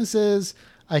of businesses.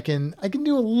 I can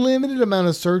do a limited amount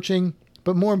of searching,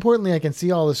 but more importantly, I can see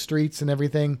all the streets and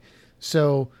everything.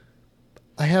 So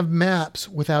I have maps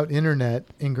without internet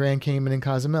in Grand Cayman and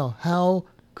Cozumel. How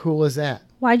cool is that?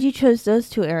 Why'd you choose those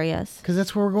two areas? Because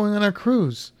that's where we're going on our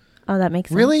cruise. Oh, that makes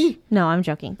sense. Really? No, I'm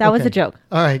joking. That was a joke.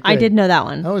 All right, good. I did know that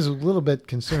one. I was a little bit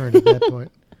concerned at that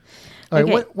point. All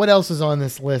right, what else is on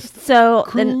this list? So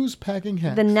cruise packing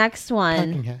hacks. The next one,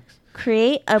 packing hacks.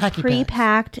 Create a Hacky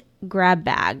pre-packed grab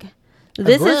bag.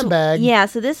 Bag? Yeah,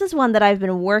 so this is one that I've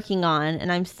been working on,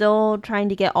 and I'm still trying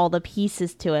to get all the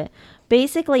pieces to it.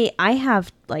 Basically, I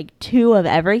have like 2 of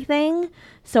everything.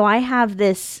 So I have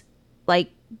this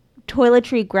like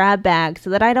toiletry grab bag so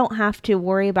that I don't have to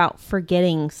worry about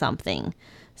forgetting something.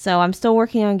 So I'm still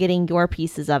working on getting your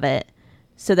pieces of it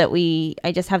so that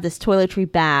I just have this toiletry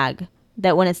bag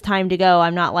that when it's time to go,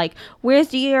 I'm not like,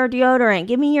 where's your deodorant?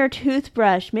 Give me your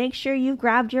toothbrush. Make sure you've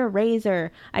grabbed your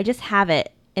razor. I just have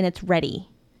it and it's ready.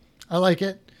 I like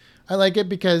it. I like it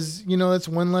because, that's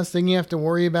one less thing you have to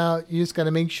worry about. You just got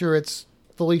to make sure it's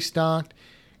fully stocked.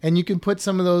 And you can put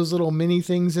some of those little mini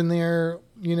things in there,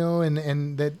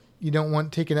 and that you don't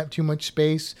want taking up too much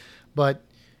space. But,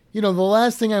 the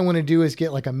last thing I want to do is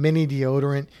get like a mini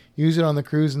deodorant, use it on the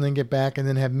cruise and then get back and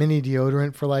then have mini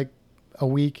deodorant for like a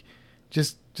week.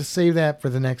 Just save that for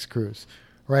the next cruise,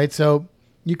 right? So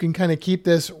you can kind of keep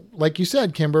this, like you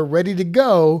said, Kimber, ready to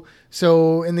go.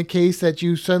 So in the case that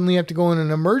you suddenly have to go on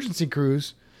an emergency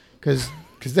cruise, because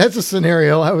that's a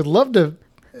scenario I would love to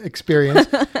experience,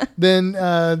 then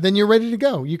you're ready to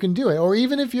go. You can do it. Or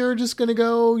even if you're just going to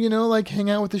go, like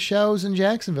hang out with the shows in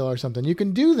Jacksonville or something, you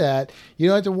can do that. You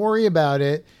don't have to worry about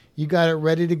it. You got it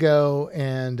ready to go,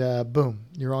 and boom,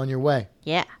 you're on your way.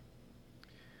 Yeah.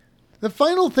 The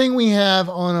final thing we have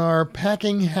on our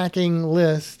packing hacking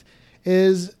list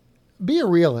is be a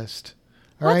realist.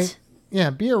 All right? Yeah,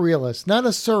 be a realist, not a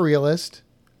surrealist.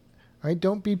 All right?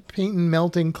 Don't be painting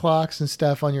melting clocks and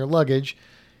stuff on your luggage.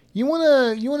 You want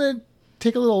to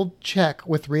take a little check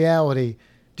with reality.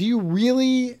 Do you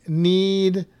really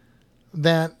need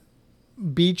that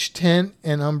beach tent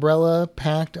and umbrella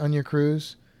packed on your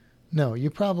cruise? No, you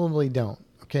probably don't.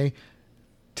 Okay?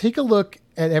 take a look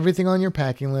at everything on your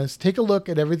packing list. Take a look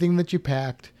at everything that you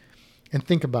packed and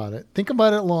think about it. Think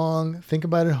about it long. Think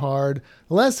about it hard.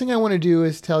 The last thing I want to do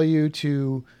is tell you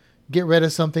to get rid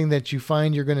of something that you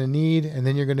find you're going to need, and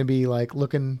then you're going to be like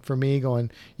looking for me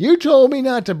going, you told me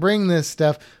not to bring this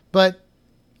stuff. But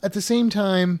at the same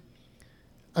time,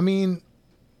 I mean,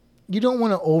 you don't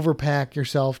want to overpack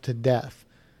yourself to death.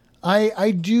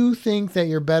 I do think that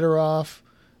you're better off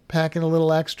packing a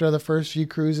little extra the first few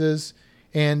cruises.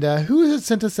 And who has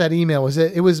sent us that email?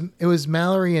 It was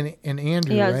Mallory and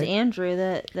Andrew, yeah, right? it was Andrew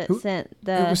that sent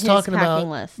his talking packing about,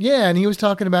 list. Yeah, and he was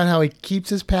talking about how he keeps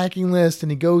his packing list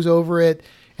and he goes over it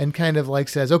and kind of like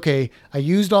says, okay, I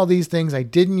used all these things, I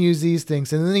didn't use these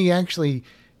things. And then he actually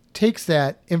takes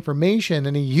that information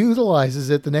and he utilizes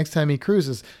it the next time he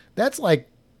cruises. That's like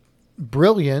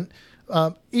brilliant.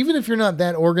 Even if you're not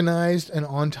that organized and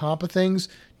on top of things,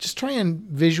 just try and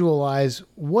visualize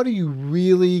what are you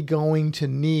really going to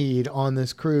need on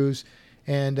this cruise,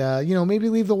 and maybe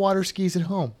leave the water skis at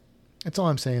home. That's all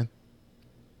I'm saying.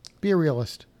 Be a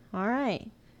realist. All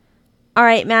right,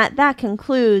 Matt. That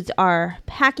concludes our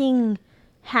packing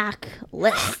hack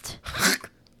list.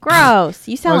 Gross.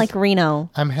 You sound like Reno.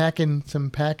 I'm hacking some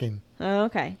packing.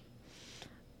 Okay.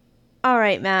 All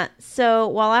right, Matt. So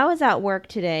while I was at work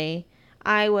today,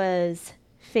 I was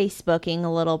Facebooking a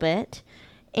little bit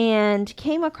and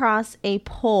came across a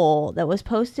poll that was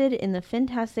posted in the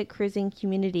Fantastic Cruising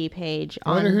community page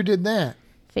on I wonder who did that.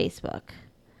 Facebook.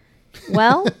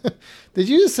 Well, did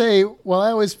you just say, while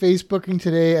I was Facebooking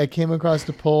today, I came across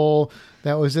the poll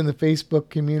that was in the Facebook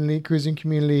community, cruising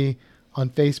community on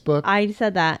Facebook? I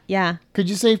said that, yeah. Could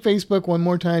you say Facebook one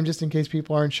more time just in case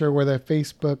people aren't sure where that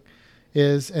Facebook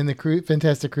is and the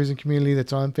Fantastic Cruising community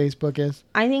that's on Facebook is?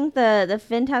 I think the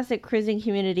Fantastic Cruising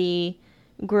community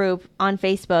group on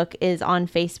Facebook is on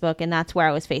Facebook, and that's where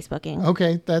I was Facebooking.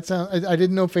 Okay, I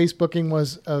didn't know Facebooking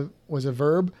was a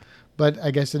verb, but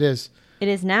I guess it is. It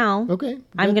is now. Okay.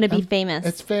 I'm going to be famous.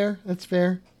 That's fair.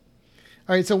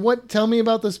 All right, so tell me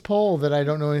about this poll that I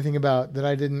don't know anything about, that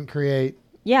I didn't create.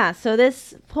 Yeah, so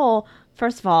this poll,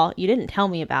 first of all, you didn't tell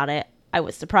me about it. I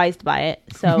was surprised by it.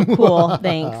 So cool.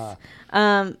 Thanks.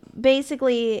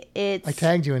 Basically, it's... I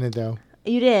tagged you in it, though.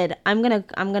 You did. I'm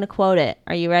gonna quote it.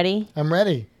 Are you ready? I'm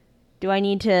ready. Do I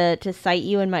need to cite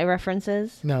you in my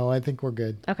references? No, I think we're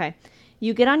good. Okay.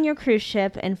 You get on your cruise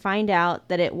ship and find out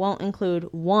that it won't include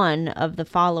one of the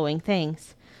following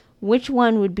things. Which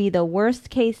one would be the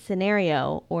worst case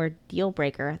scenario or deal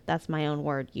breaker? That's my own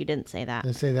word. You didn't say that.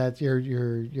 I say that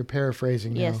you're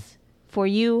paraphrasing now. Yes. For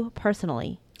you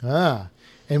personally.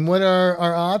 And what are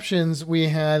our options we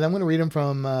had? I'm going to read them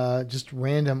from just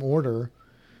random order,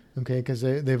 okay, because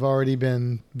they've already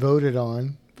been voted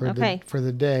on for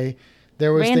the day.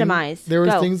 There was randomized. There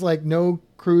was things like no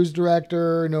cruise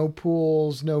director, no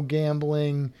pools, no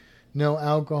gambling, no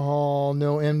alcohol,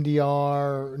 no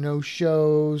MDR, no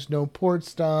shows, no port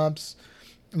stops,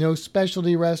 no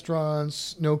specialty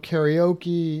restaurants, no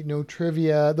karaoke, no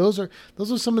trivia. Those are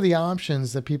some of the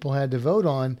options that people had to vote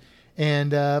on.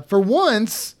 And for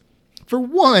once,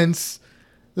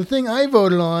 the thing I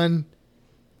voted on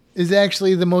is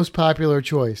actually the most popular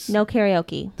choice. No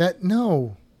karaoke.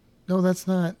 No, that's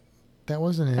not. That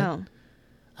wasn't it. Oh.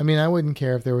 I mean, I wouldn't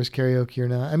care if there was karaoke or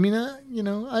not. I mean,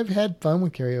 I've had fun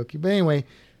with karaoke. But anyway,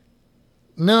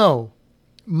 no.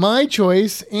 My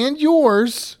choice and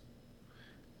yours,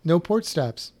 no port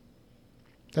stops.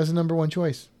 That's the number one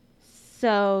choice.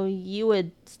 So you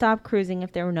would stop cruising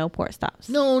if there were no port stops?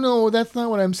 No, that's not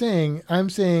what I'm saying.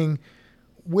 I'm saying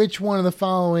which one of the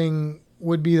following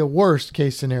would be the worst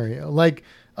case scenario. Like,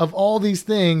 of all these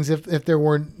things, if there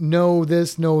were no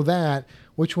this, no that,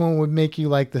 which one would make you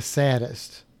like the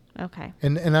saddest? Okay.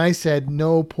 And I said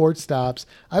no port stops.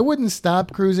 I wouldn't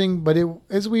stop cruising, but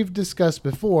as we've discussed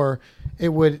before, it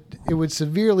would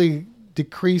severely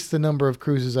decrease the number of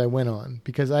cruises I went on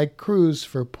because I cruise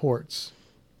for ports.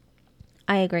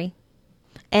 I agree.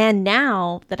 And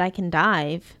now that I can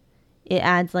dive, it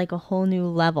adds like a whole new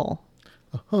level.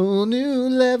 A whole new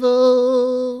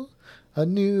level, a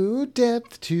new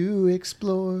depth to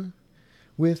explore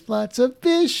with lots of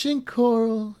fish and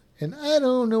coral. And I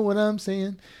don't know what I'm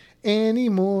saying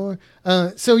anymore.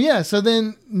 So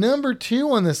then number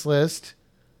 2 on this list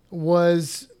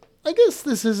was, I guess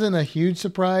this isn't a huge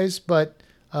surprise, but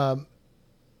what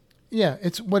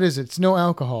is it? It's no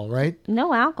alcohol, right?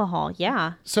 No alcohol,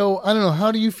 yeah. So I don't know.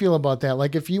 How do you feel about that?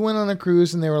 Like if you went on a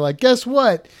cruise and they were like, guess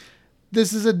what?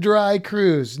 This is a dry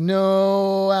cruise.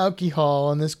 No alcohol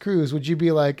on this cruise. Would you be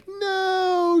like,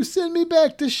 no, send me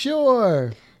back to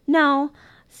shore? No.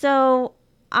 So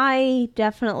I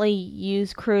definitely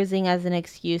use cruising as an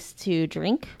excuse to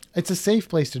drink. It's a safe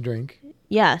place to drink.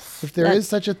 Yes. If there is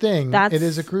such a thing, it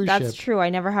is a cruise ship. That's true. I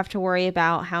never have to worry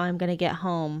about how I'm going to get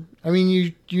home. I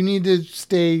mean, you need to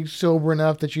stay sober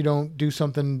enough that you don't do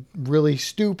something really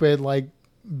stupid like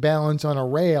balance on a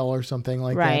rail or something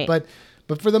like that.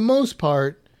 But for the most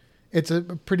part, it's a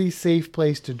pretty safe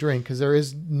place to drink because you're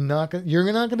not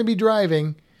going to be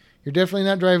driving. You're definitely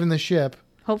not driving the ship.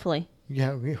 Hopefully.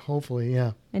 Yeah, hopefully,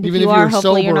 yeah. And even if you're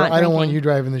sober, I don't want you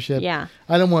driving the ship. Yeah.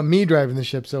 I don't want me driving the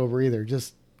ship sober either.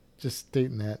 Just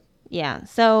stating that. Yeah.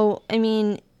 So, I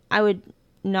mean, I would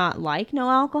not like no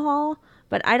alcohol,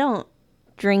 but I don't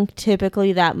drink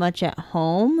typically that much at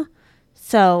home.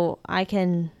 So I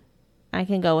can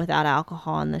go without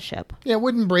alcohol on the ship. Yeah, it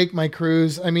wouldn't break my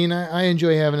cruise. I mean, I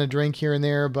enjoy having a drink here and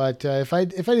there, but if I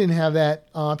didn't have that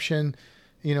option,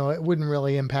 it wouldn't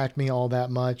really impact me all that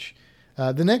much.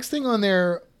 The next thing on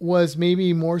there was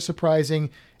maybe more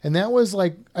surprising, and that was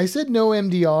like, I said no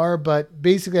MDR, but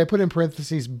basically I put in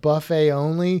parentheses buffet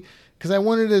only, because I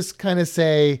wanted to kind of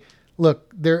say,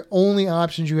 look, the only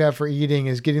options you have for eating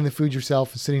is getting the food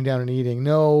yourself and sitting down and eating.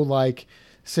 No, like,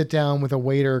 sit down with a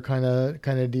waiter kind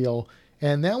of deal.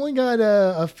 And that one got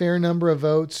a fair number of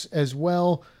votes as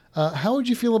well. How would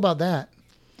you feel about that?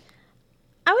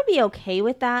 I would be okay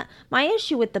with that. My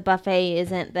issue with the buffet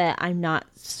isn't that I'm not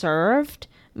served.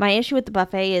 My issue with the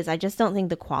buffet is I just don't think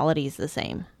the quality is the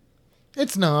same.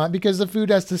 It's not, because the food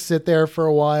has to sit there for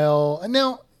a while.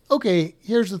 Now, okay,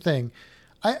 here's the thing.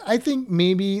 I think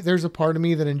maybe there's a part of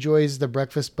me that enjoys the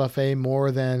breakfast buffet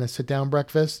more than a sit-down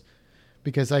breakfast,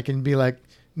 because I can be like,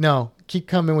 no, keep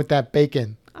coming with that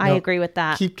bacon. I agree with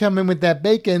that. Keep coming with that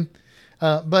bacon.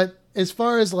 But as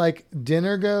far as like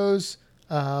dinner goes,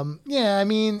 yeah, I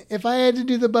mean, if I had to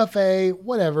do the buffet,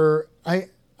 whatever, I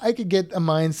could get a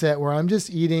mindset where I'm just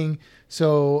eating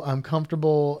so I'm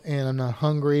comfortable and I'm not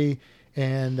hungry,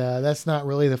 and that's not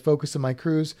really the focus of my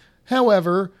cruise.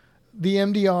 However, the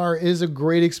MDR is a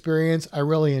great experience. I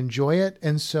really enjoy it,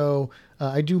 and so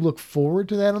I do look forward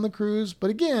to that on the cruise. But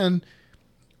again,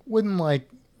 wouldn't like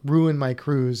ruin my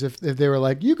cruise if they were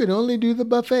like, you could only do the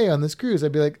buffet on this cruise.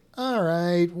 I'd be like, all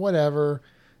right, whatever,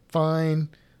 fine.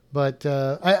 But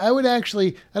I would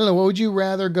actually, I don't know, what would you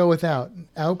rather go without?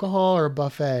 Alcohol or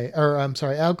buffet? Or I'm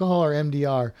sorry, alcohol or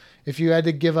MDR? If you had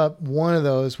to give up one of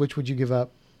those, which would you give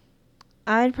up?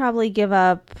 I'd probably give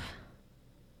up,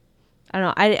 I don't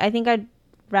know, I think I'd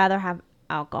rather have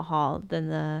alcohol than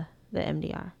the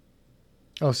MDR.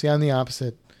 Oh, see, I'm the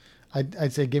opposite.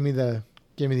 I'd say give me the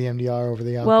MDR over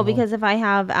the alcohol. Well, because if I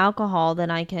have alcohol, then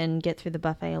I can get through the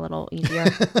buffet a little easier.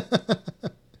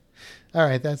 All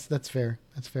right, that's fair.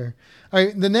 That's fair. All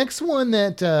right, the next one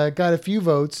that got a few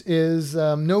votes is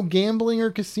no gambling or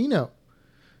casino.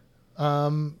 How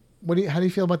do you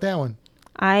feel about that one?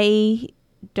 I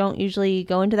don't usually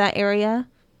go into that area.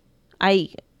 I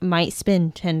might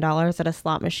spend $10 at a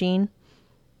slot machine.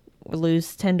 Or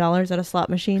lose $10 at a slot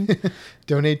machine.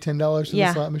 Donate $10 to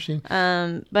the slot machine.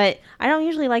 But I don't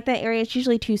usually like that area. It's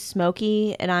usually too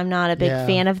smoky, and I'm not a big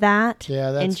fan of that.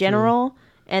 Yeah, that's in general. True.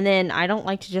 And then I don't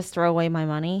like to just throw away my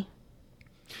money.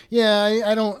 Yeah,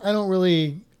 I don't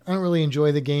really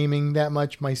enjoy the gaming that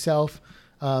much myself.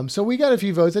 So we got a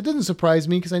few votes. That doesn't surprise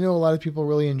me because I know a lot of people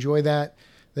really enjoy the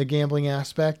gambling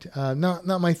aspect. Not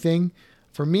my thing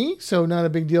for me, so not a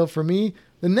big deal for me.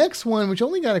 The next one, which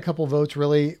only got a couple votes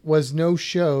really, was no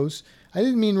shows. I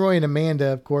didn't mean Roy and Amanda,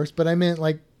 of course, but I meant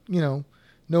like, no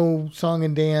song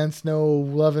and dance, no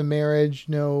love and marriage,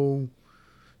 no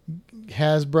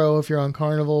Hasbro if you're on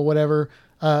Carnival, whatever.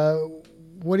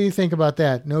 What do you think about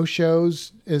that? No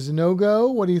shows is a no-go?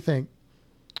 What do you think?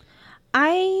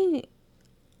 I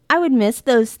would miss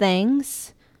those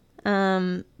things.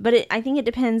 But I think it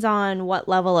depends on what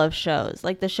level of shows.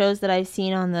 Like the shows that I've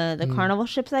seen on the Carnival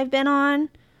ships I've been on,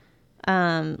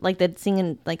 like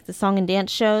the song and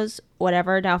dance shows,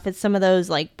 whatever. Now, if it's some of those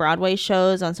like Broadway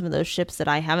shows on some of those ships that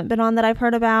I haven't been on that I've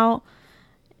heard about,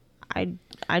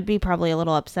 I'd be probably a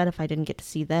little upset if I didn't get to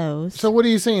see those. So what are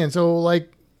you saying? So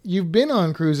like you've been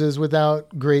on cruises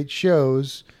without great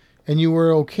shows and you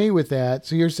were okay with that.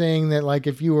 So you're saying that like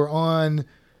if you were on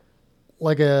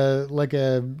like a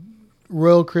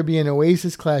Royal Caribbean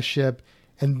Oasis class ship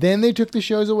and then they took the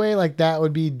shows away, like that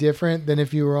would be different than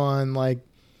if you were on like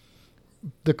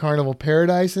the Carnival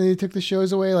Paradise and they took the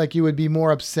shows away. Like you would be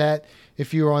more upset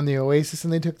if you were on the Oasis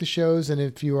and they took the shows and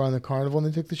if you were on the Carnival and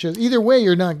they took the shows. Either way,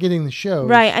 you're not getting the shows.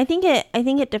 Right. I think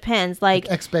it depends. Like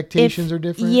expectations are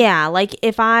different. Yeah. Like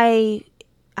if I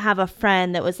have a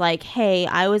friend that was like, hey,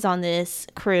 I was on this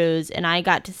cruise and I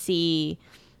got to see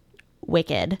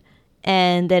Wicked.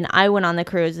 and then I went on the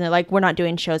cruise and they're like, we're not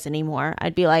doing shows anymore,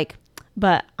 I'd be like,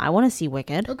 but I want to see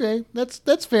Wicked. Okay,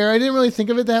 that's fair. I didn't really think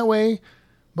of it that way,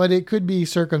 but it could be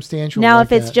circumstantial. Now, like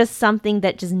if it's that. just something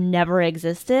that just never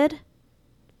existed,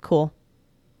 cool.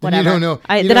 Then Whatever. you don't know.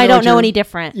 I don't know any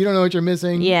different. You don't know what you're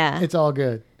missing. Yeah. It's all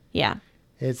good. Yeah.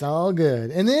 It's all good.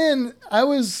 And then I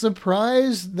was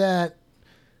surprised that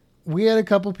we had a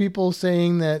couple people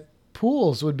saying that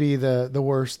pools would be the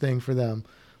worst thing for them.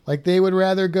 Like they would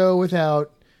rather go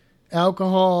without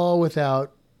alcohol,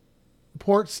 without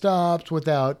port stops,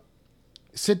 without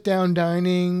sit-down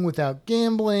dining, without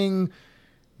gambling,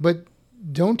 but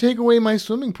don't take away my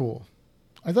swimming pool.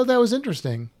 I thought that was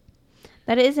interesting.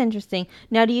 That is interesting.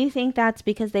 Now, do you think that's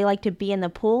because they like to be in the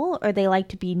pool or they like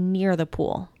to be near the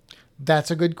pool?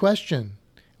 That's a good question.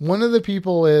 One of the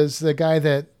people is the guy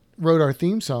that wrote our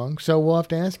theme song, so we'll have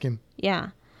to ask him. Yeah.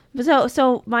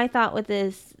 So my thought with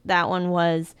that one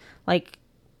was like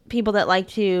people that like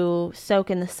to soak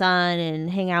in the sun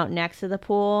and hang out next to the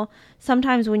pool.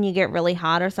 Sometimes when you get really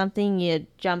hot or something, you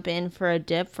jump in for a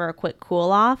dip for a quick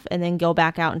cool off and then go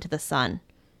back out into the sun.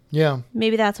 Yeah.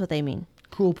 Maybe that's what they mean.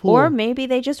 Cool pool. Or maybe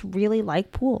they just really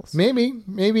like pools. Maybe.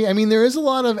 I mean, there is a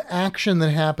lot of action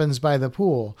that happens by the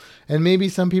pool. And maybe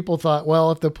some people thought,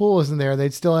 well, if the pool isn't there,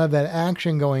 they'd still have that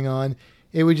action going on.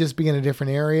 It would just be in a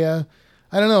different area.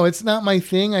 I don't know. It's not my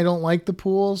thing. I don't like the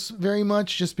pools very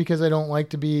much just because I don't like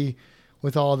to be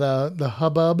with all the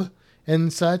hubbub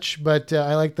and such. But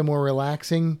I like the more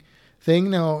relaxing thing.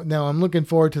 Now I'm looking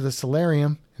forward to the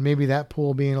solarium and maybe that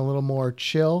pool being a little more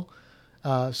chill.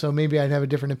 So maybe I'd have a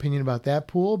different opinion about that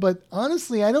pool. But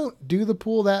honestly, I don't do the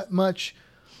pool that much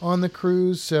on the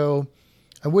cruise. So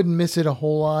I wouldn't miss it a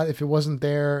whole lot if it wasn't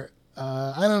there.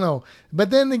 I don't know. But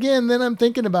then again, then I'm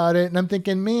thinking about it and I'm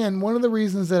thinking, man, one of the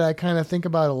reasons that I kind of think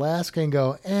about Alaska and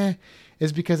go,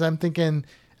 is because I'm thinking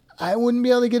I wouldn't be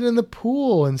able to get in the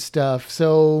pool and stuff.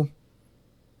 So,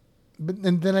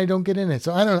 and then I don't get in it.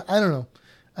 So I don't know.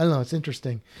 It's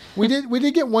interesting. We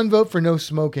did get one vote for no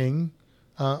smoking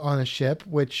on a ship,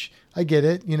 which I get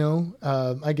it. You know,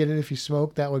 I get it. If you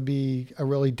smoke, that would be a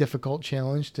really difficult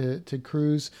challenge to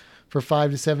cruise for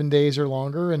 5 to 7 days or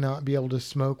longer and not be able to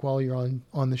smoke while you're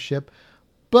on the ship.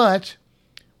 But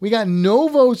we got no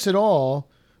votes at all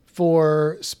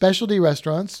for specialty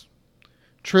restaurants,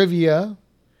 trivia,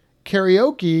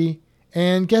 karaoke,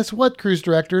 and guess what, cruise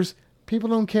directors? People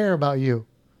don't care about you.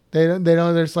 They don't.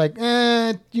 They're just like,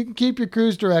 you can keep your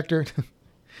cruise director. I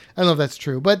don't know if that's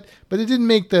true, but it didn't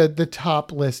make the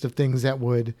top list of things that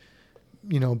would,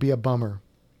 be a bummer.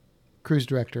 Cruise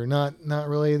director, not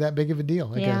really that big of a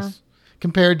deal, I guess,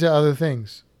 compared to other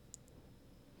things.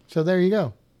 So there you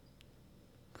go.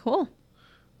 Cool.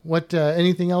 What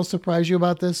anything else surprised you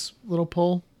about this little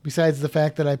poll besides the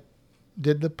fact that I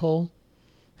did the poll?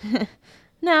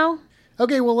 No.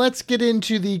 Okay, well, let's get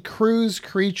into the cruise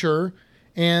creature,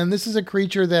 and this is a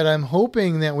creature that I'm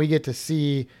hoping that we get to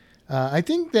see. I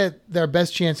think that their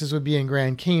best chances would be in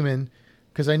Grand Cayman,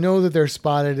 because I know that they're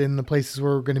spotted in the places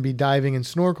where we're going to be diving and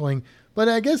snorkeling, but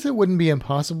I guess it wouldn't be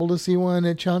impossible to see one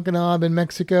at Chankanaab in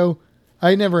Mexico.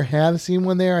 I never have seen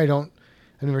one there. I've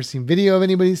never seen video of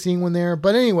anybody seeing one there.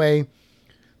 But anyway,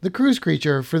 the cruise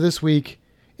creature for this week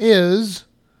is...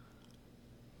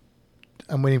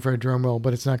 I'm waiting for a drum roll,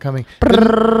 but it's not coming.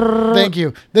 Thank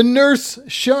you. The nurse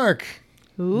shark.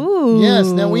 Ooh. Yes.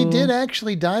 Now, we did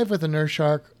actually dive with a nurse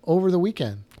shark over the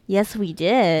weekend. Yes, we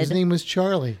did. His name was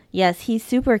Charlie. Yes, he's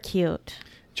super cute.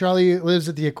 Charlie lives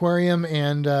at the aquarium,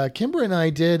 and Kimber and I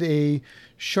did a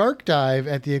shark dive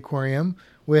at the aquarium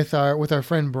with our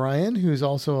friend Brian, who's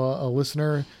also a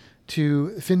listener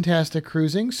to Fantastic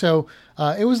Cruising. So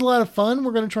it was a lot of fun.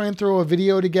 We're going to try and throw a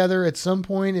video together at some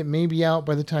point. It may be out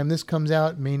by the time this comes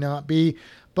out. It may not be.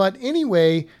 But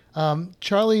anyway,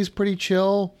 Charlie's pretty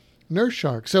chill nurse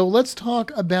shark. So let's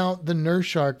talk about the nurse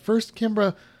shark. First,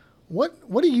 Kimbra,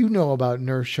 what do you know about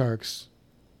nurse sharks?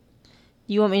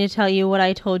 You want me to tell you what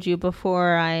I told you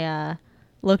before I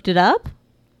looked it up?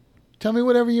 Tell me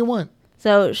whatever you want.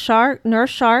 So nurse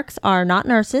sharks are not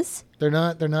nurses. They're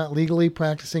not legally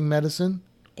practicing medicine.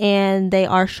 And they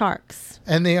are sharks.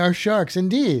 And they are sharks,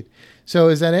 indeed. So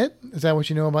is that it? Is that what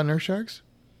you know about nurse sharks?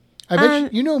 I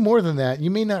bet you know more than that.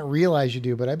 You may not realize you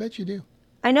do, but I bet you do.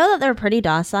 I know that they're pretty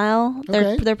docile.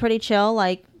 Okay. They're pretty chill.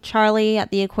 Like Charlie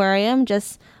at the aquarium,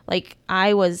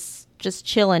 I was just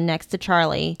chilling next to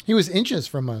Charlie. He was inches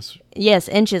from us. Yes,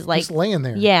 inches. Like just laying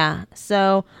there. Yeah.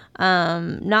 So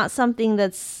not something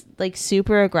that's like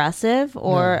super aggressive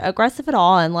or aggressive at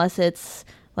all unless it's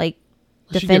like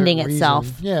defending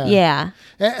itself. Yeah. Yeah.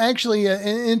 Actually, an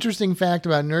interesting fact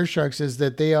about nurse sharks is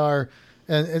that they are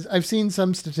And I've seen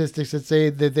some statistics that say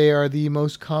that they are the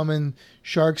most common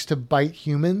sharks to bite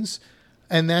humans.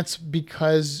 And that's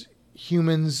because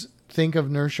humans think of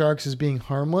nurse sharks as being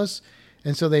harmless.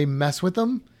 And so they mess with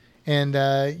them. And,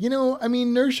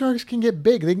 nurse sharks can get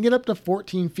big. They can get up to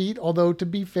 14 feet. Although, to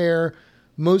be fair,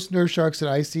 most nurse sharks that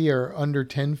I see are under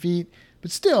 10 feet.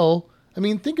 But still,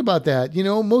 think about that.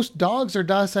 Most dogs are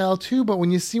docile too. But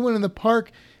when you see one in the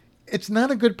park, it's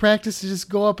not a good practice to just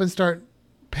go up and start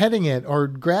petting it or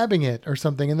grabbing it or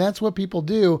something. And that's what people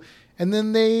do. And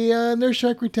then nurse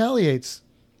shark retaliates.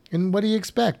 And what do you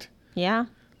expect? Yeah.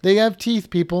 They have teeth,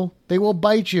 people. They will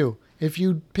bite you. If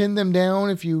you pin them down,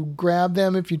 if you grab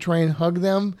them, if you try and hug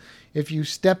them, if you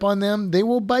step on them, they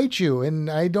will bite you. And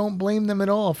I don't blame them at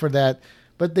all for that.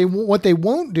 But what they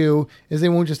won't do is they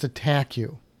won't just attack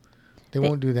you. They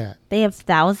won't do that. They have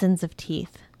thousands of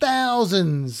teeth.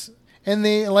 Thousands. And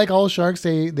they, like all sharks,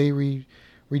 they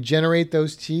regenerate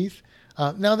those teeth.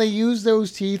 Now they use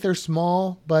those teeth. They're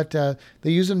small, but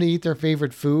they use them to eat their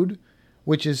favorite food,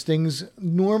 which is things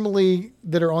normally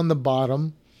that are on the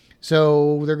bottom.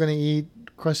 So they're going to eat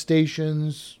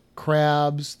crustaceans,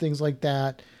 crabs, things like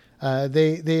that.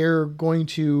 They are going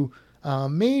to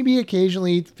maybe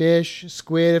occasionally eat fish,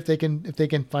 squid if they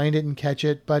can find it and catch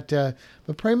it. But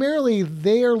primarily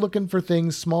they are looking for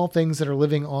small things that are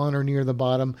living on or near the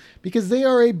bottom, because they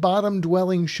are a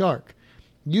bottom-dwelling shark.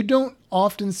 You don't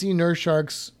often see nurse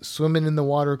sharks swimming in the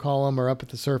water column or up at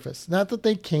the surface. Not that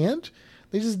they can't,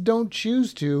 they just don't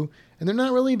choose to, and they're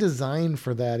not really designed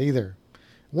for that either.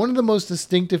 One of the most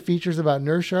distinctive features about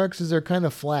nurse sharks is they're kind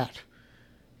of flat.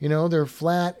 They're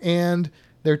flat, and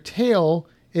their tail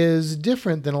is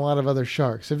different than a lot of other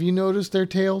sharks. Have you noticed their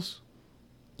tails?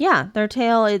 Yeah, their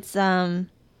tail, it's, I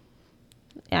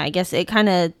guess it kind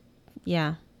of,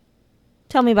 yeah.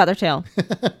 Tell me about their tail.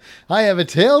 I have a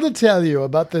tale to tell you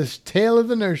about the tail of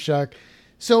the nurse shark.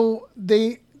 So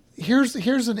here's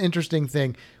an interesting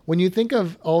thing. When you think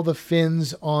of all the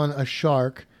fins on a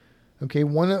shark, okay,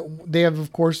 they have,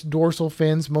 of course, dorsal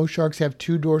fins. Most sharks have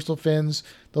 2 dorsal fins.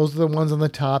 Those are the ones on the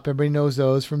top. Everybody knows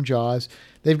those from Jaws.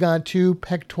 They've got 2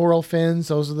 pectoral fins.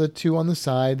 Those are the 2 on the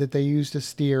side that they use to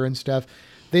steer and stuff.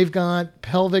 They've got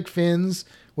pelvic fins,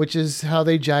 which is how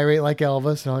they gyrate like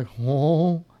Elvis. They're like,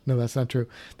 oh. No, that's not true.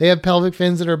 They have pelvic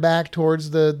fins that are back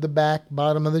towards the back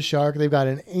bottom of the shark. They've got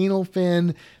an anal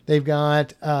fin. They've got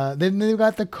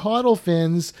the caudal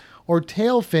fins or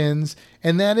tail fins,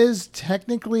 and that is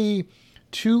technically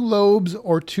 2 lobes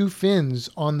or 2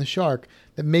 fins on the shark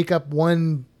that make up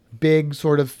one big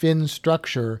sort of fin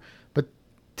structure. But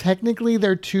technically,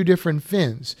 they're 2 different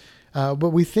fins.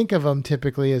 But we think of them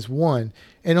typically as one.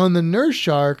 And on the nurse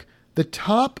shark, the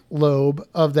top lobe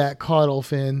of that caudal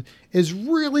fin is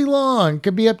really long. It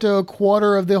could be up to a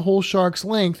quarter of the whole shark's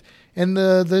length, and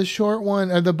the short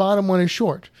one, or the bottom one, is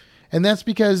short. And that's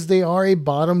because they are a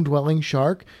bottom-dwelling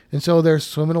shark, and so they're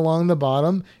swimming along the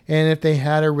bottom. And if they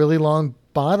had a really long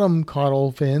bottom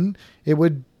caudal fin, it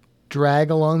would drag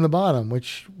along the bottom,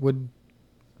 which would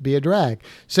be a drag.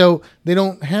 So they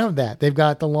don't have that. They've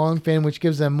got the long fin, which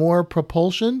gives them more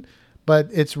propulsion, but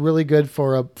it's really good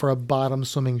for a bottom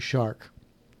swimming shark.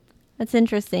 That's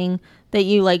interesting that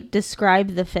you describe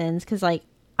the fins, because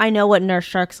I know what nurse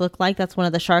sharks look like. That's one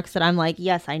of the sharks that I'm like,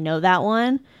 yes, I know that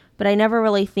one, but I never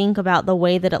really think about the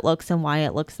way that it looks and why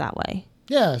it looks that way.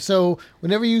 Yeah, so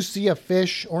whenever you see a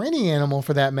fish or any animal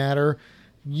for that matter,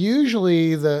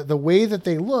 usually the way that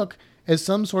they look is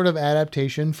some sort of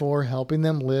adaptation for helping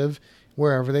them live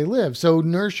wherever they live. So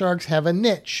nurse sharks have a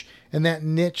niche, and that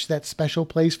niche, that special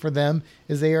place for them,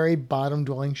 is they are a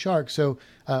bottom-dwelling shark. So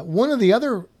one of the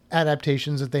other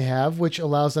adaptations that they have, which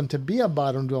allows them to be a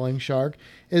bottom-dwelling shark,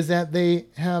 is that they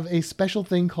have a special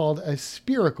thing called a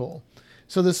spiracle.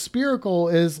 So the spiracle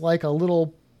is like a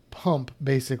little pump,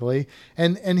 basically.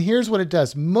 And here's what it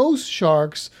does. Most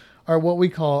sharks are what we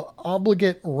call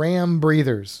obligate ram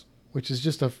breathers, which is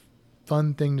just a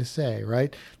fun thing to say,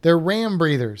 right? They're ram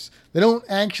breathers. They don't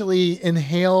actually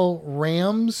inhale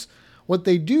rams. What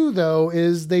they do, though,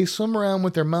 is they swim around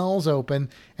with their mouths open,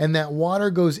 and that water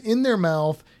goes in their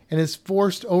mouth and is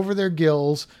forced over their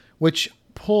gills, which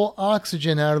pull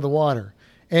oxygen out of the water.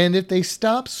 And if they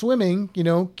stop swimming,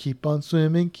 keep on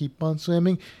swimming, keep on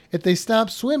swimming. If they stop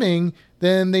swimming,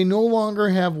 then they no longer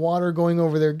have water going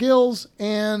over their gills,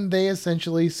 and they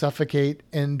essentially suffocate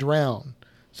and drown.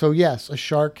 So yes, a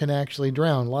shark can actually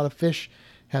drown. A lot of fish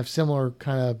have similar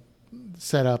kind of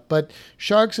setup, but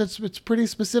sharks, it's pretty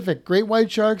specific. Great white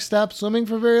sharks stop swimming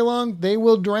for very long, they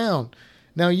will drown.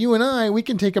 Now you and I, we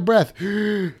can take a breath,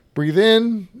 breathe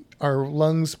in, our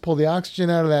lungs pull the oxygen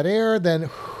out of that air, then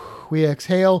we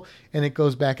exhale and it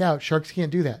goes back out. Sharks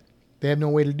can't do that. They have no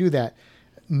way to do that.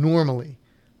 normally.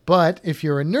 But if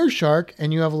you're a nurse shark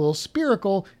and you have a little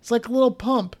spiracle, it's like a little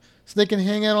pump. So they can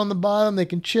hang out on the bottom, they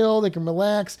can chill, they can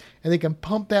relax, and they can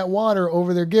pump that water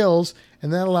over their gills,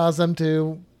 and that allows them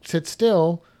to sit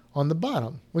still on the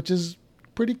bottom, which is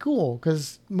pretty cool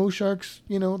because most sharks,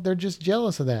 they're just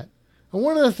jealous of that. And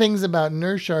one of the things about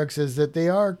nurse sharks is that they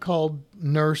are called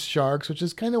nurse sharks, which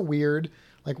is kind of weird.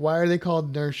 Like, why are they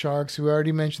called nurse sharks? We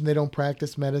already mentioned they don't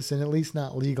practice medicine, at least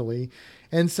not legally.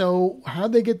 And so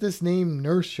how'd they get this name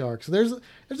nurse shark? So there's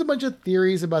a bunch of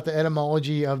theories about the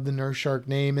etymology of the nurse shark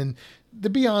name. And to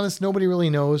be honest, nobody really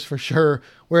knows for sure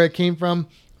where it came from.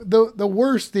 The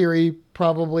worst theory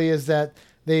probably is that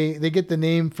they get the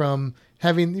name from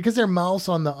because their mouths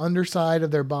on the underside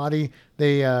of their body,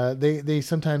 they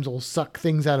sometimes will suck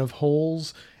things out of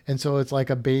holes. And so it's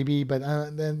like a baby, but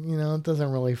then, it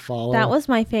doesn't really follow. That was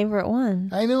my favorite one.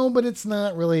 I know, but it's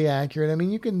not really accurate. I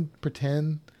mean, you can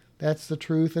pretend that's the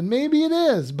truth, and maybe it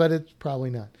is, but it's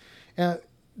probably not.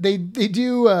 They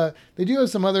do have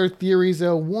some other theories,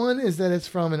 though. One is that it's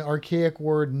from an archaic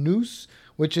word, nous,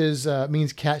 which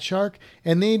means cat shark.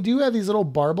 And they do have these little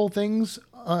barbel things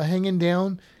hanging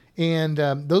down, and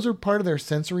those are part of their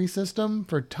sensory system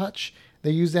for touch. They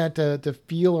use that to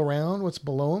feel around what's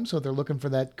below them. So if they're looking for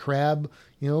that crab,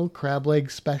 crab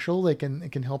leg special, it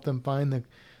can help them find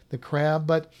the crab.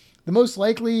 But the most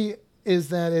likely is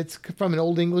that it's from an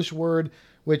Old English word,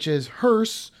 which is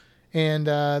hearse. And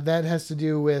that has to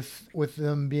do with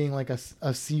them being like a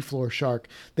seafloor shark.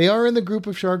 They are in the group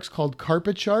of sharks called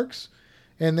carpet sharks.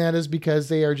 And that is because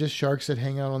they are just sharks that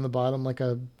hang out on the bottom like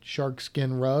a shark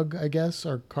skin rug, I guess,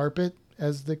 or carpet,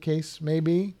 as the case may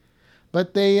be.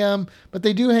 But they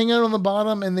do hang out on the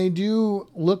bottom, and they do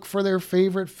look for their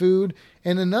favorite food.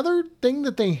 And another thing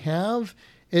that they have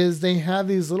is they have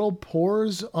these little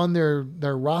pores on their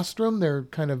rostrum, their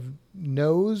kind of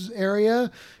nose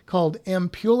area, called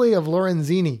ampullae of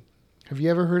Lorenzini. Have you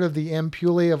ever heard of the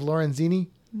ampullae of Lorenzini?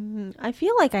 I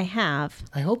feel like I have.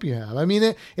 I hope you have. I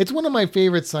mean, it's one of my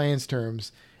favorite science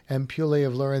terms, ampullae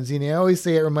of Lorenzini. I always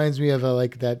say it reminds me of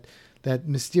that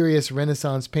mysterious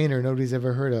Renaissance painter nobody's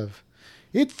ever heard of.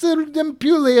 It's the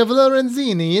ampullae of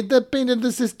Lorenzini. It painted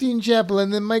the Sistine Chapel,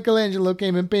 and then Michelangelo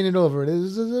came and painted over it. It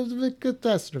was a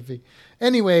catastrophe.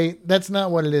 Anyway, that's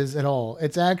not what it is at all.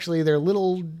 It's actually their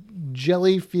little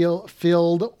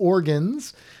jelly-filled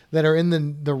organs that are in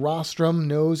the rostrum,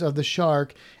 nose of the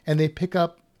shark, and they pick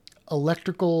up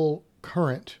electrical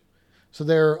current. So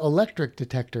they're electric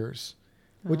detectors,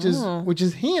 which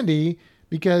is handy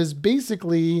because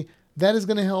basically that is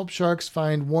going to help sharks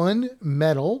find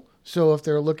metal. So if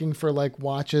they're looking for like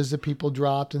watches that people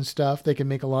dropped and stuff, they can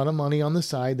make a lot of money on the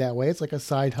side that way. It's like a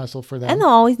side hustle for them. And they'll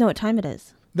always know what time it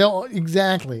is.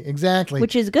 Exactly.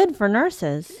 Which is good for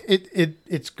nurses.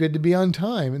 It's good to be on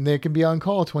time, and they can be on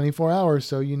call 24 hours,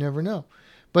 so you never know.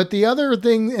 But the other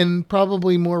thing, and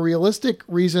probably more realistic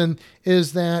reason,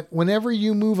 is that whenever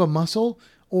you move a muscle,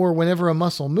 or whenever a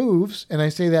muscle moves, and I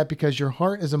say that because your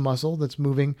heart is a muscle that's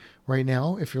moving right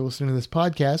now. If you're listening to this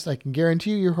podcast, I can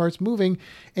guarantee you your heart's moving,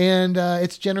 and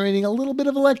it's generating a little bit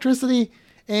of electricity.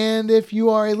 And if you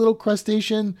are a little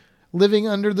crustacean living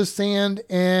under the sand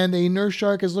and a nurse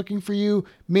shark is looking for you,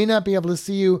 may not be able to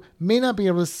see you, may not be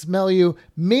able to smell you,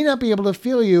 may not be able to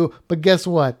feel you, but guess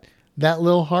what? That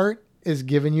little heart is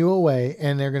giving you away,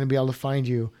 and they're going to be able to find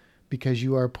you because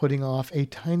you are putting off a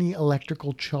tiny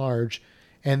electrical charge,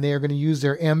 and they are going to use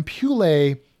their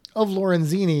ampullae of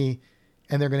Lorenzini,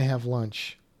 and they're going to have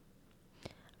lunch.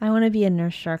 I want to be a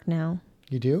nurse shark now.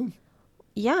 You do?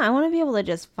 Yeah, I want to be able to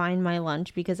just find my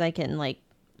lunch because I can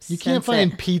You can't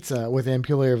find pizza with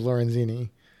ampullae of Lorenzini.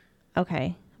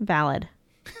 Okay, valid.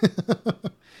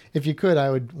 If you could, I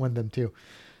would want them too.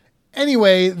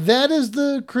 Anyway, that is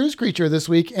the cruise creature this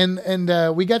week, and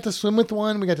we got to swim with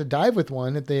one, we got to dive with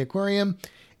one at the aquarium,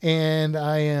 and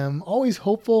I am always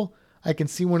hopeful I can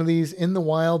see one of these in the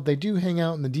wild. They do hang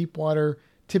out in the deep water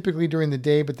typically during the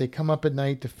day, but they come up at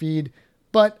night to feed.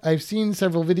 But I've seen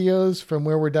several videos from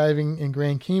where we're diving in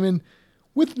Grand Cayman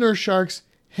with nurse sharks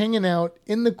hanging out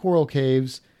in the coral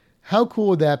caves. How cool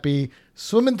would that be?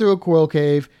 Swimming through a coral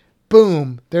cave.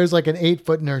 Boom. There's like an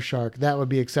 8-foot nurse shark. That would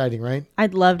be exciting, right?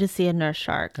 I'd love to see a nurse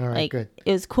shark. All right, good.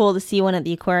 It was cool to see one at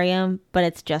the aquarium, but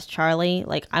it's just Charlie.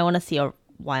 I want to see a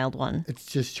wild one. It's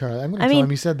just Charlie. I'm going to tell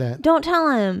him you said that. Don't tell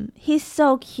him. He's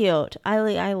so cute.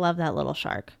 I love that little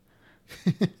shark.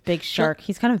 Big shark.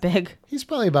 He's kind of big. He's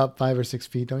probably about 5 or 6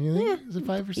 feet, don't you think? Yeah. Is it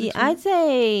 5 or 6 feet? I'd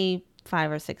say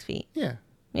 5 or 6 feet. Yeah.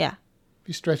 Yeah. If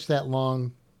you stretch that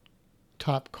long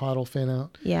top caudal fin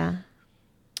out. Yeah.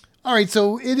 All right,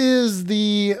 so it is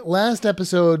the last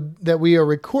episode that we are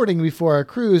recording before our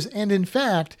cruise. And in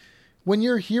fact, when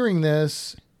you're hearing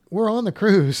this, we're on the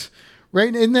cruise,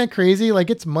 right? Isn't that crazy? Like,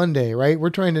 it's Monday, right? We're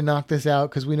trying to knock this out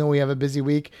because we know we have a busy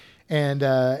week. And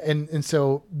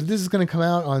so this is going to come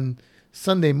out on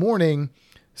Sunday morning.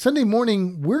 Sunday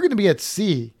morning, we're going to be at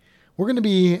sea. We're going to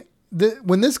be,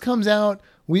 when this comes out,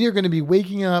 we are going to be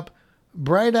waking up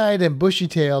bright-eyed and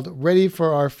bushy-tailed, ready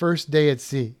for our first day at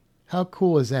sea. How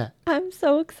cool is that? I'm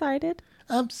so excited.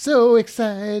 I'm so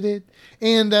excited.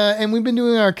 And we've been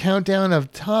doing our countdown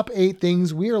of top 8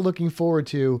 things we are looking forward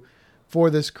to for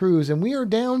this cruise. And we are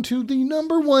down to the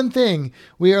number one thing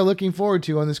we are looking forward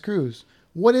to on this cruise.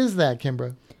 What is that,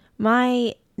 Kimbra?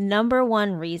 My number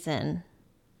one reason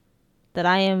that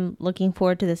I am looking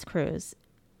forward to this cruise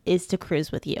is to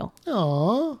cruise with you.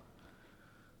 Aw.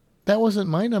 That wasn't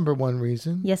my number one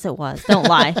reason. Yes, it was. Don't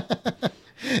lie.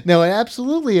 No,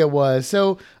 absolutely it was.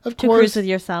 So, of course. To cruise with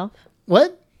yourself.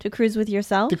 What? To cruise with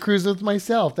yourself? To cruise with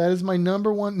myself. That is my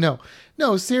number one.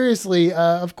 No, seriously.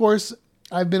 Of course,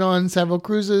 I've been on several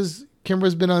cruises.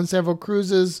 Kimbra's been on several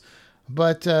cruises.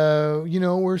 But,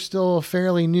 we're still a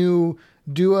fairly new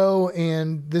duo.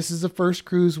 And this is the first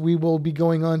cruise we will be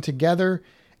going on together.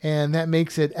 And that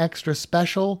makes it extra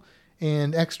special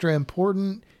and extra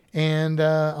important. And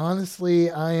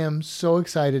honestly, I am so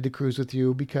excited to cruise with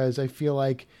you because I feel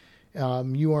like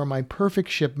you are my perfect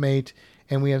shipmate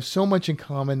and we have so much in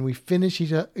common. We finish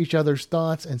each other's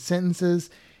thoughts and sentences.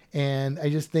 And I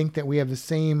just think that we have the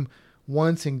same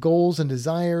wants and goals and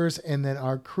desires and that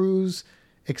our cruise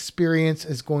experience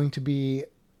is going to be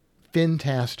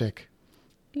fantastic.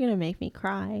 You're going to make me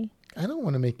cry. I don't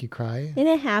want to make you cry. In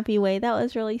a happy way. That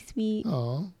was really sweet.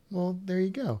 Oh, well, there you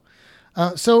go.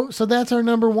 So that's our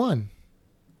number one.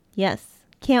 Yes.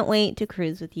 Can't wait to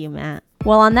cruise with you, Matt.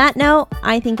 Well, on that note,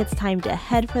 I think it's time to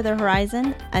head for the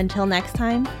horizon. Until next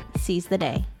time, seize the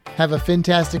day. Have a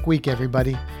fantastic week,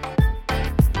 everybody.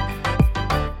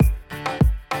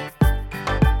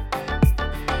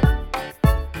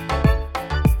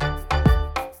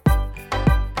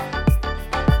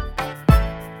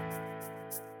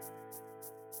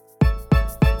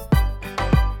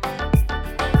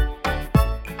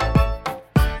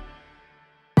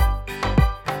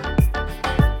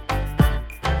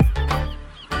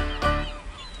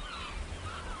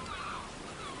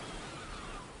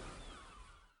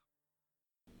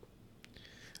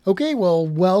 Okay, well,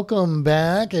 welcome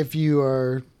back if you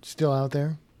are still out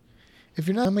there. If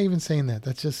you're not, I'm not even saying that.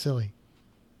 That's just silly.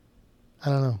 I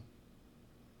don't know.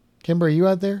 Kimber, are you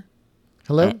out there?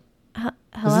 Hello? Hello?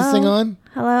 Is this thing on?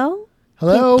 Hello?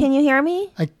 Hello? Can you hear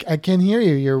me? I can hear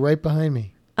you. You're right behind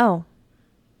me. Oh.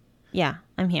 Yeah,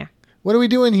 I'm here. What are we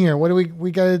doing here? What do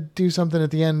we got to do something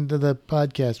at the end of the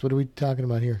podcast. What are we talking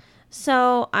about here?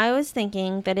 So I was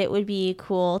thinking that it would be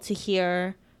cool to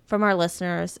hear from our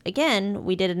listeners. Again,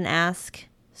 we did an ask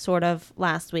sort of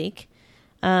last week.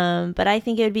 But I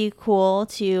think it would be cool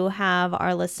to have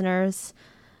our listeners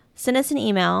send us an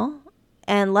email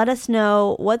and let us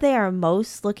know what they are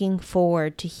most looking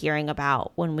forward to hearing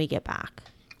about when we get back.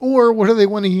 Or what do they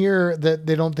want to hear that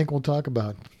they don't think we'll talk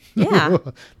about? Yeah.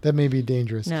 That may be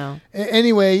dangerous. No.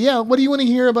 Anyway, yeah. What do you want to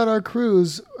hear about our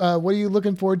cruise? What are you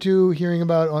looking forward to hearing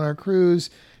about on our cruise?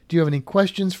 Do you have any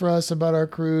questions for us about our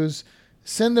cruise?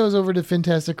 Send those over to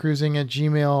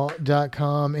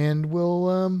fantasticcruising@gmail.com and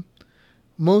we'll,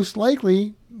 most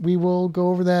likely, we will go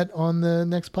over that on the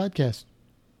next podcast.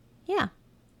 Yeah.